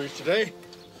Cambridge today.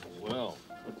 Well...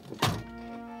 You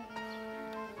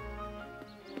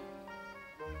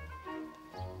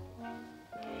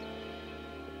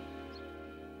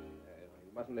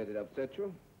mustn't let it upset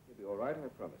you. You'll be all right, I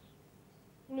promise.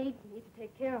 You need me to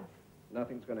take care of.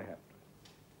 Nothing's going to happen.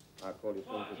 I'll call you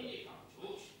soon as it's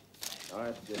done. All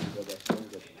right, just go back home,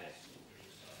 get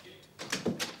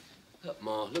Look,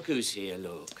 Ma, look who's here,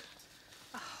 look.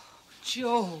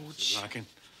 George. Larkin.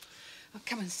 Oh,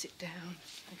 come and sit down.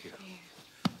 Thank you.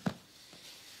 Yeah.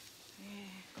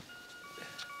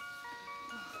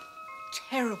 Oh,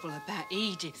 terrible about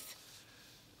Edith.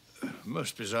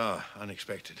 Most bizarre,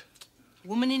 unexpected.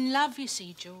 Woman in love, you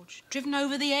see, George. Driven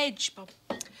over the edge by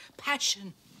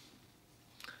passion.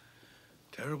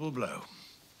 Terrible blow.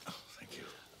 Oh, thank you.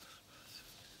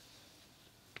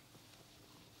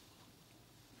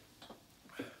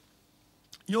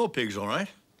 Your pig's all right?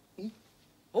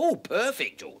 Oh,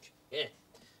 perfect, George. Yeah.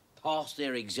 Passed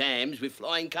their exams with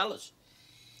flying colours.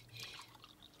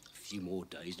 A few more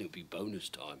days and it'll be bonus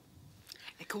time.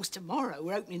 Of course, tomorrow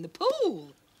we're opening the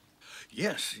pool.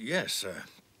 Yes, yes.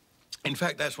 In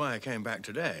fact, that's why I came back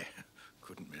today.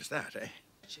 Couldn't miss that, eh?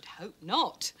 I should hope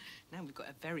not. Now we've got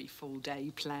a very full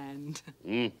day planned.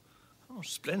 Oh,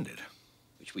 splendid.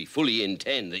 Which we fully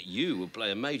intend that you will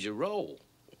play a major role.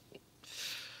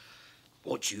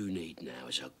 What you need now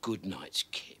is a good night's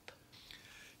kip.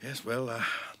 Yes, well,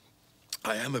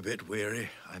 I am a bit weary,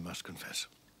 I must confess.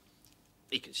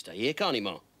 He can stay here, can't he,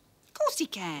 Ma? Of course he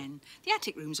can. The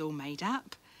attic room's all made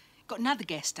up. Got another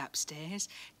guest upstairs,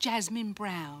 Jasmine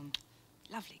Brown.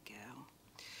 Lovely girl.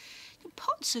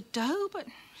 Pots of dough, but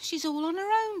she's all on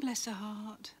her own, bless her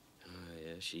heart. Oh,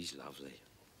 yeah, she's lovely.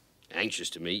 Anxious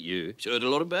to meet you. She's heard a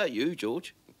lot about you,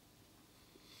 George.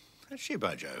 Is she,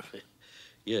 by Jove?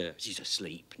 Yeah, she's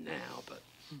asleep now, but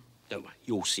don't worry,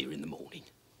 you'll see her in the morning.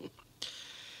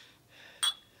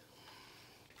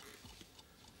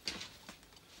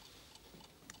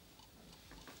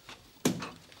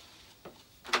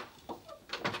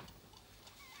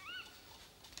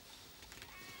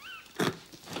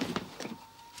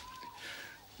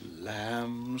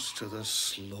 Lambs to the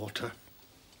slaughter.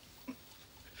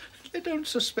 They don't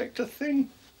suspect a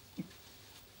thing.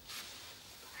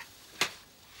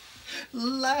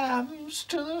 Lambs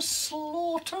to the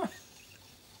slaughter.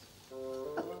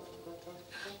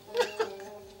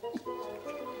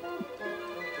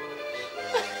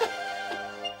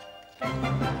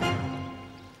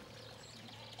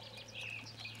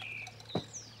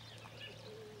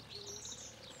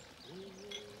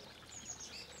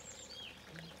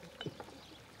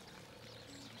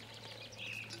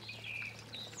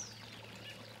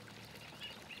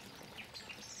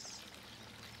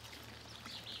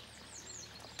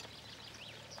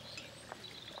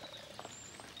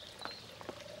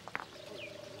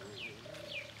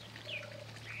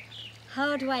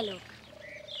 How do I look?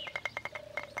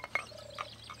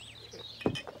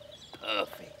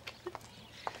 Perfect.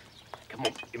 Come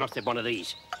on, you must have one of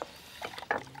these.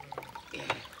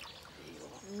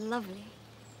 Lovely.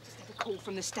 Just had a call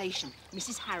from the station.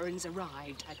 Mrs. Harron's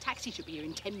arrived. Her taxi should be here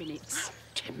in 10 minutes.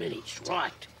 10 minutes,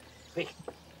 right. Quick.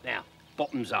 Now,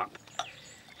 bottoms up.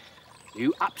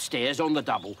 You upstairs on the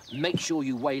double. Make sure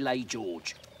you waylay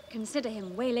George. Consider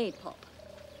him waylaid, Pop.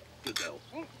 Good girl.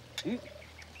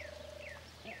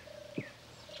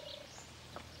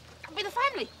 Come with the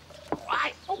family.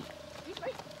 Right. Oh, excuse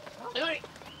me.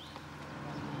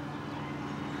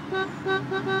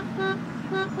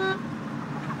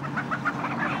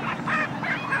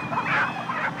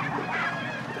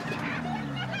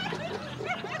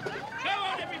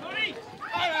 everybody!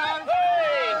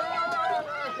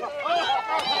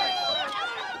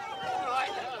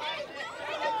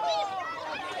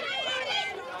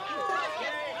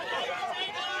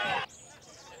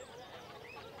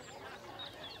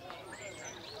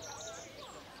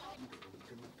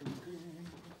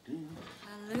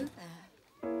 Hello there.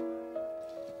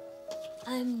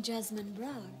 I'm Jasmine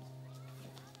Brown.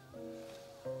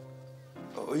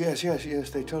 Oh, yes,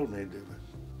 they told me.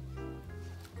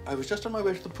 I was just on my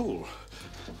way to the pool.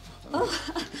 Oh,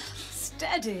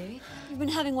 steady. You've been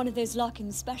having one of those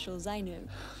Larkin specials, I know.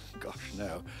 Gosh,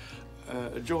 no.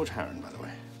 George Harron, by the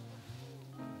way.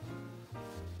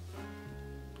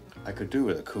 I could do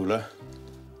with a cooler.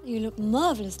 You look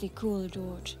marvelously cool,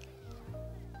 George.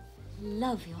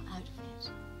 Love your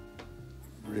outfit.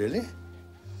 Really?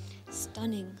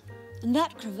 Stunning. And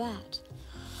that cravat.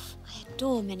 I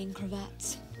adore men in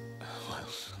cravats. Well,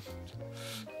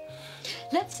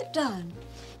 let's sit down.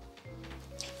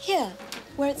 Here,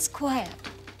 where it's quiet.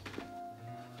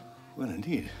 well,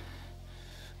 indeed.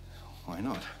 Why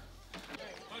not?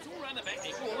 It's all round the back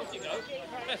there. Go on, off you go.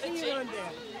 That's it.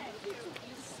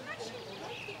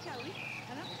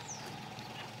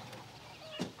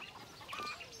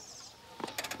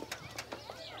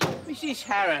 Mrs.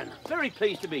 Harron, very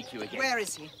pleased to meet you again. Where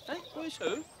is he? Eh? Where's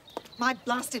who? My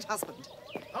blasted husband.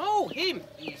 Oh, him.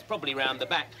 He's probably round the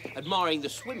back, admiring the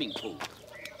swimming pool.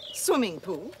 Swimming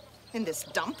pool? In this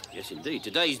dump? Yes, indeed.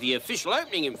 Today's the official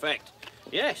opening, in fact.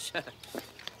 Yes.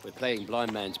 We're playing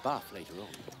blind man's buff later on.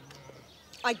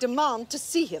 I demand to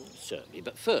see him. Certainly,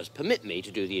 but first, permit me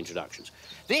to do the introductions.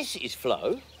 This is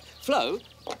Flo. Flo,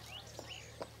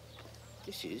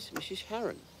 this is Mrs.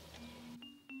 Harron.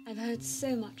 I've heard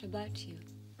so much about you.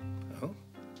 Oh?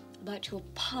 About your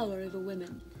power over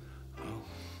women.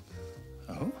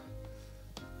 Oh?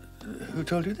 Who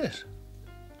told you this?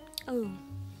 Oh,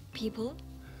 people?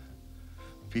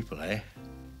 People, eh?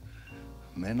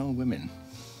 Men or women?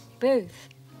 Both.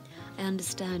 I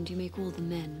understand you make all the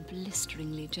men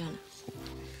blisteringly jealous.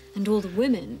 And all the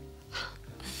women,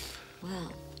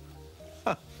 well...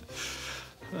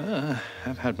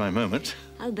 I've had my moment.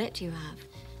 I'll bet you have.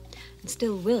 And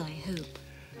still will, I hope.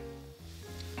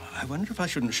 I wonder if I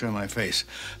shouldn't show my face.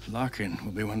 Larkin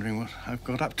will be wondering what I've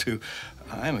got up to.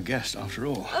 I'm a guest, after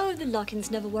all. Oh, the Larkins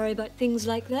never worry about things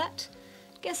like that.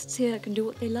 Guests here can do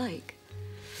what they like.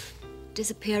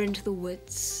 Disappear into the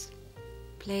woods,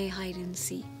 play hide and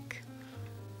seek,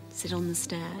 sit on the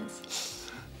stairs.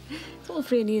 It's all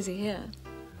free and easy here.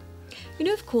 You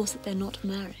know, of course, that they're not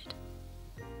married.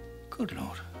 Good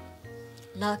Lord.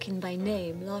 Larkin by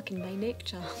name, Larkin by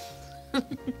nature.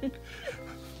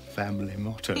 Family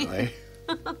motto, eh?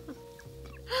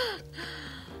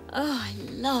 Oh, I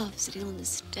love sitting on the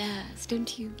stairs,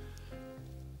 don't you?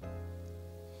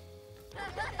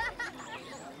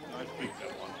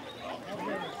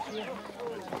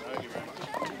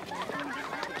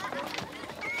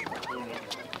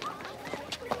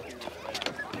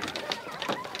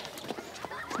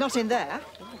 Not in there.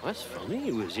 Oh, that's funny.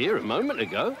 He was here a moment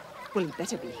ago. Well, he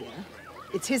better be here.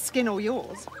 It's his skin or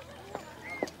yours.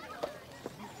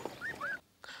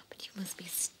 But you must be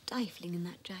stifling in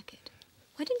that jacket.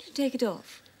 Why don't you take it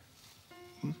off?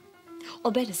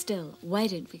 Or better still, why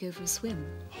don't we go for a swim?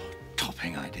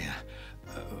 Topping idea.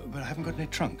 But I haven't got any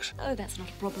trunks. Oh, that's not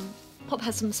a problem. Pop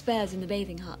has some spares in the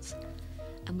bathing huts.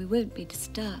 And we won't be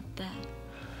disturbed there.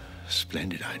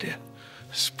 Splendid idea.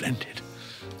 Splendid.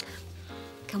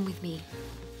 Come with me.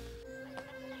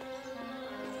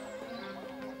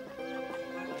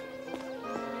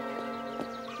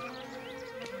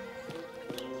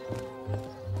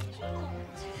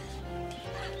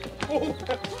 Oh.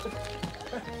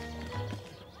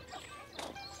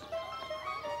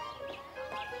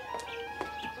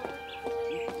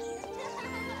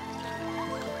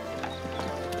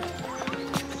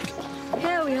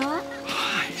 Here we are.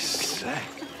 I say.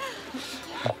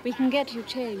 We can get you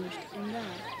changed in there.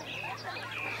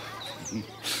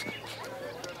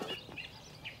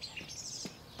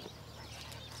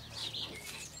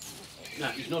 No,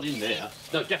 he's not in there.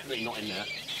 No, definitely not in there.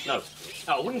 No.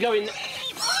 No, I wouldn't go in there.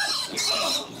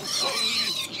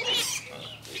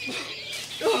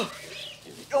 Oh,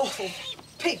 awful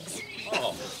pigs.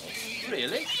 Oh,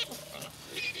 really?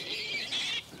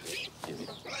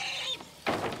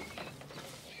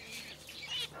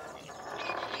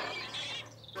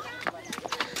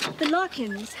 The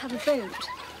Larkins have a boat.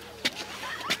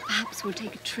 Perhaps we'll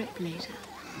take a trip later.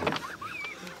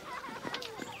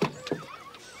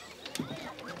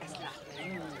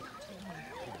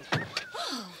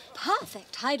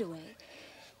 perfect hideaway.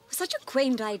 Such a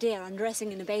quaint idea,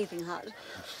 undressing in a bathing hut.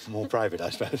 More private, I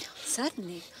suppose.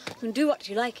 Certainly. You can do what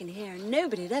you like in here, and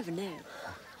nobody'd ever know.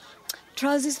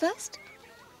 Trousers first?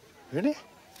 Really?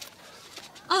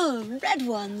 Oh, red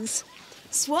ones.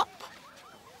 Swap.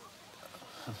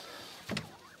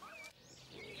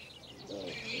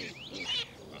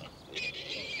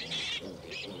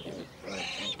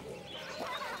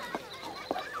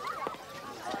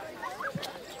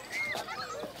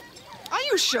 Are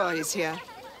you sure he's here?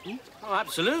 Oh,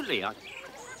 absolutely. I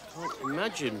can't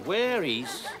imagine where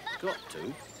he's got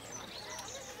to.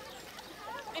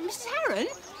 Hey, Mrs. Heron,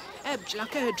 would you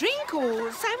like a drink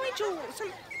or sandwich or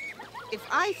some... If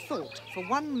I thought for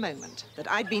one moment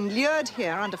that I'd been lured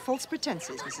here under false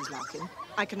pretenses, Mrs. Larkin,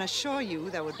 I can assure you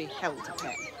there would be hell to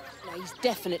pay. No, he's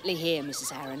definitely here,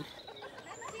 Mrs. Heron.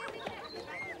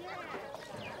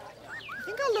 I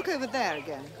think I'll look over there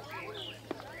again.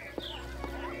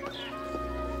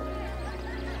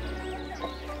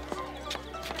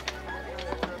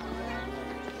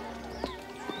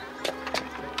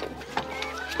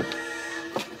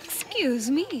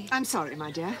 Excuse me. I'm sorry, my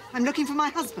dear. I'm looking for my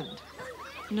husband.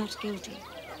 Not guilty.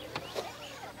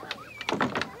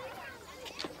 Good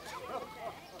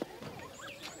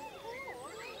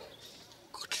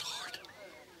Lord.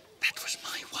 That was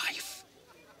my wife.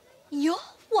 Your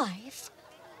wife?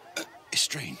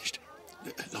 Estranged.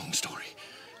 Long story.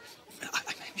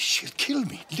 I mean, she'll kill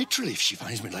me, literally, if she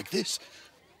finds me like this.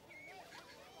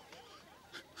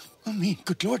 I mean,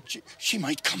 good Lord, she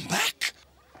might come back.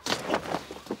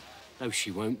 No,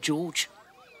 she won't, George.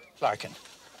 Larkin.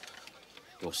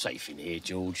 You're safe in here,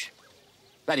 George.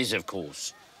 That is, of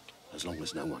course, as long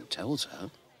as no one tells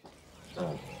her.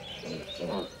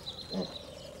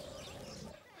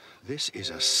 This is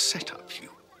a setup,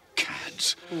 you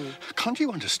cads. Can't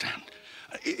you understand?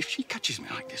 If she catches me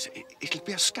like this, it'll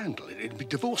be a scandal. It'll be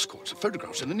divorce courts and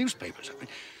photographs in the newspapers. I mean,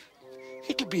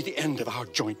 it'll be the end of our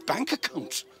joint bank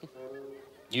accounts.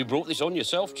 You brought this on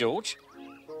yourself, George.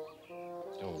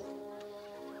 Oh.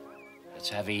 Let's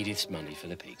have Edith's money for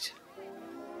the pigs.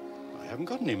 I haven't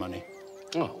got any money.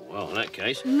 Oh, well, in that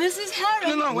case... Mrs.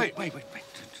 Heron! No, wait.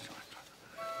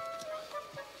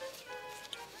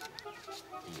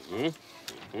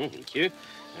 Thank you.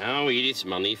 Now Edith's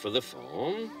money for the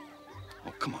farm.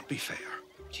 Oh, come on, be fair.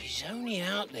 She's only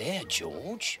out there,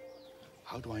 George.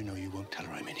 How do I know you won't tell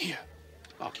her I'm in here?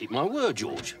 I'll keep my word,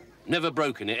 George. Never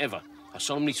broken it, ever. I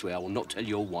solemnly swear I will not tell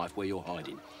your wife where you're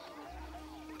hiding.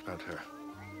 What about her?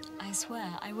 I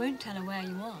swear I won't tell her where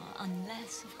you are,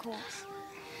 unless, of course.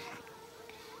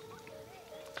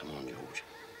 Come on, George.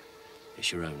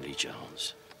 It's your only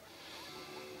chance.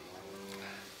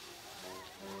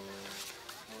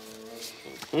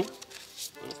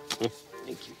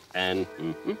 Thank you. And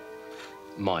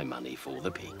my money for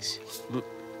the pigs.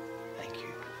 Thank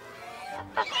you.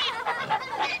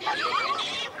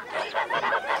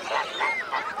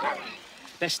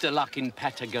 Best of luck in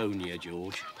Patagonia,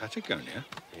 George. Patagonia?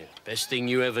 Yeah. Best thing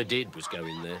you ever did was go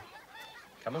in there.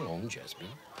 Come along, Jasmine.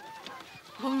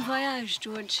 Bon voyage,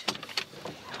 George.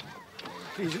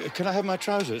 Please, can I have my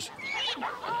trousers?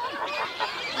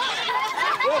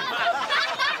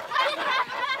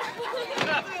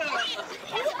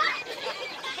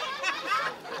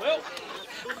 Well,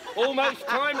 almost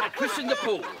time to christen the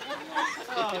pool.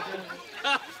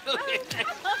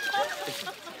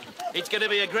 It's going to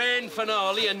be a grand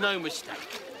finale and no mistake.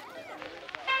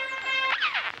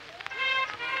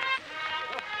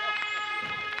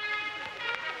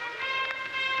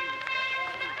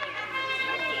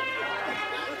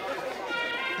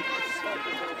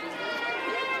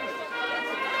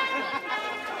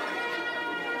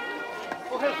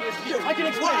 I can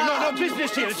explain. No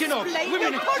business here, you know.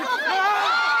 Women...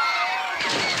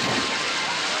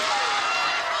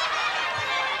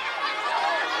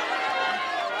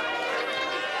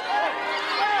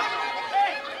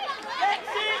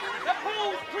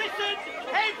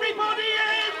 Everybody in!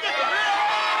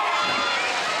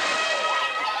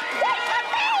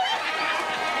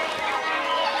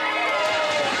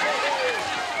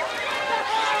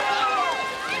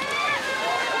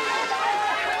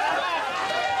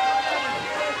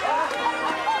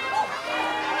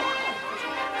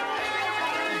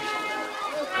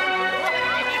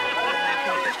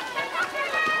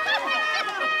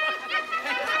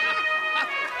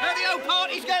 The old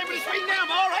party's going for the swing now,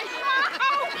 Maury.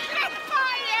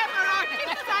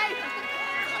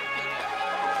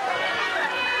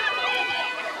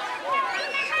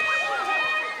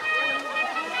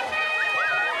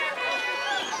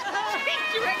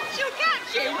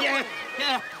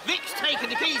 Yeah. Vic's taken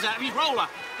the keys out of his roller.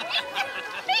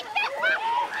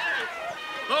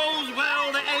 All's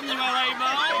well that ends well, eh,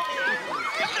 Mark?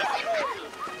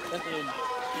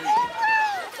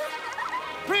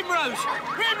 Primrose!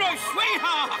 Primrose,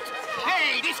 sweetheart!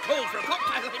 Hey, this calls for a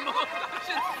cocktail, eh, Mark?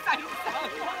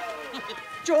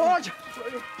 George!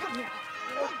 Come here.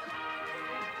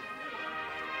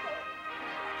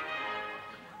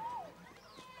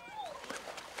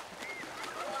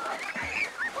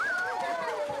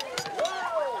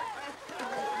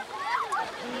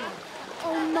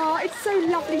 Oh, Ma, it's so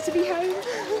lovely to be home.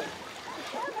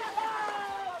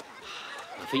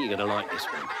 I think you're going to like this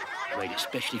one. Made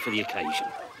especially for the occasion.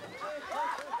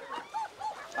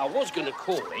 I was going to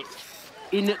call it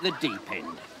In at the Deep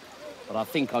End, but I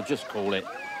think I'll just call it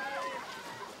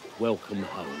Welcome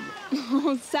Home.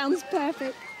 Oh, sounds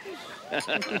perfect.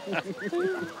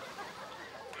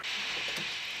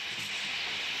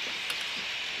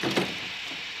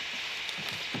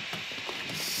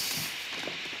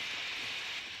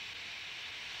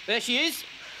 There she is.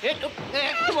 Here, look,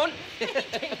 there, come on.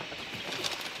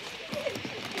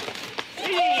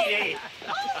 Edie!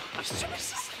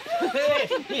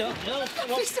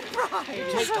 Be surprised.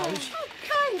 Take those.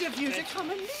 Kind of you to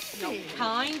come and meet me. Not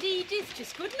kind, Edith,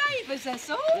 just good neighbours, that's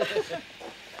all.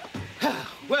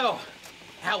 Well,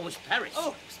 how was Paris? Oh,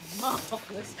 it was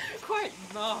marvellous. Quite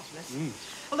marvellous.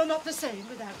 Although not the same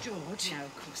without George. No,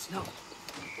 of course not.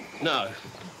 No.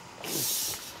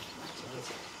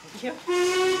 Thank you.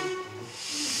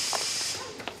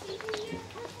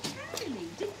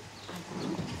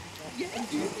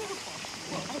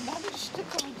 I managed to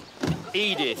find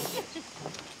Edith,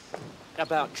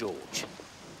 about George.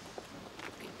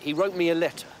 He wrote me a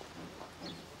letter,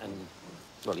 and,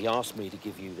 well, he asked me to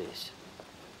give you this.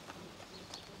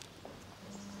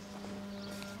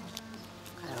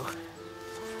 Oh.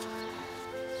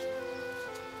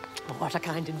 What a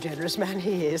kind and generous man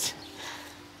he is.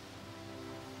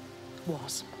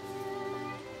 Was.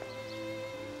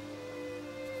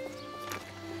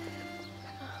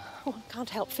 One can't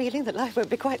help feeling that life won't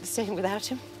be quite the same without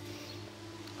him.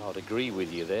 I'd agree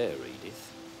with you there,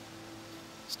 Edith.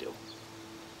 Still.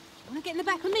 Want to get in the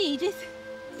back with me, Edith?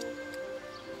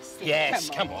 Yes,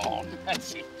 come on.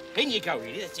 That's it. In you go,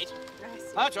 Edith, that's it.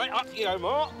 That's right, up you go,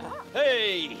 Mark.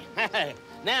 Hey!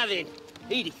 Now then,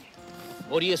 Edith,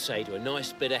 what do you say to a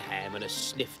nice bit of ham and a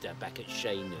snifter back at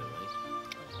Shane, eh?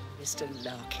 Mr.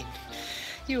 Larkin,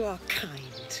 you are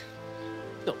kind.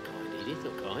 Not kind, Edith,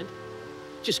 not kind.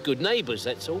 Just good neighbours,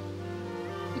 that's all.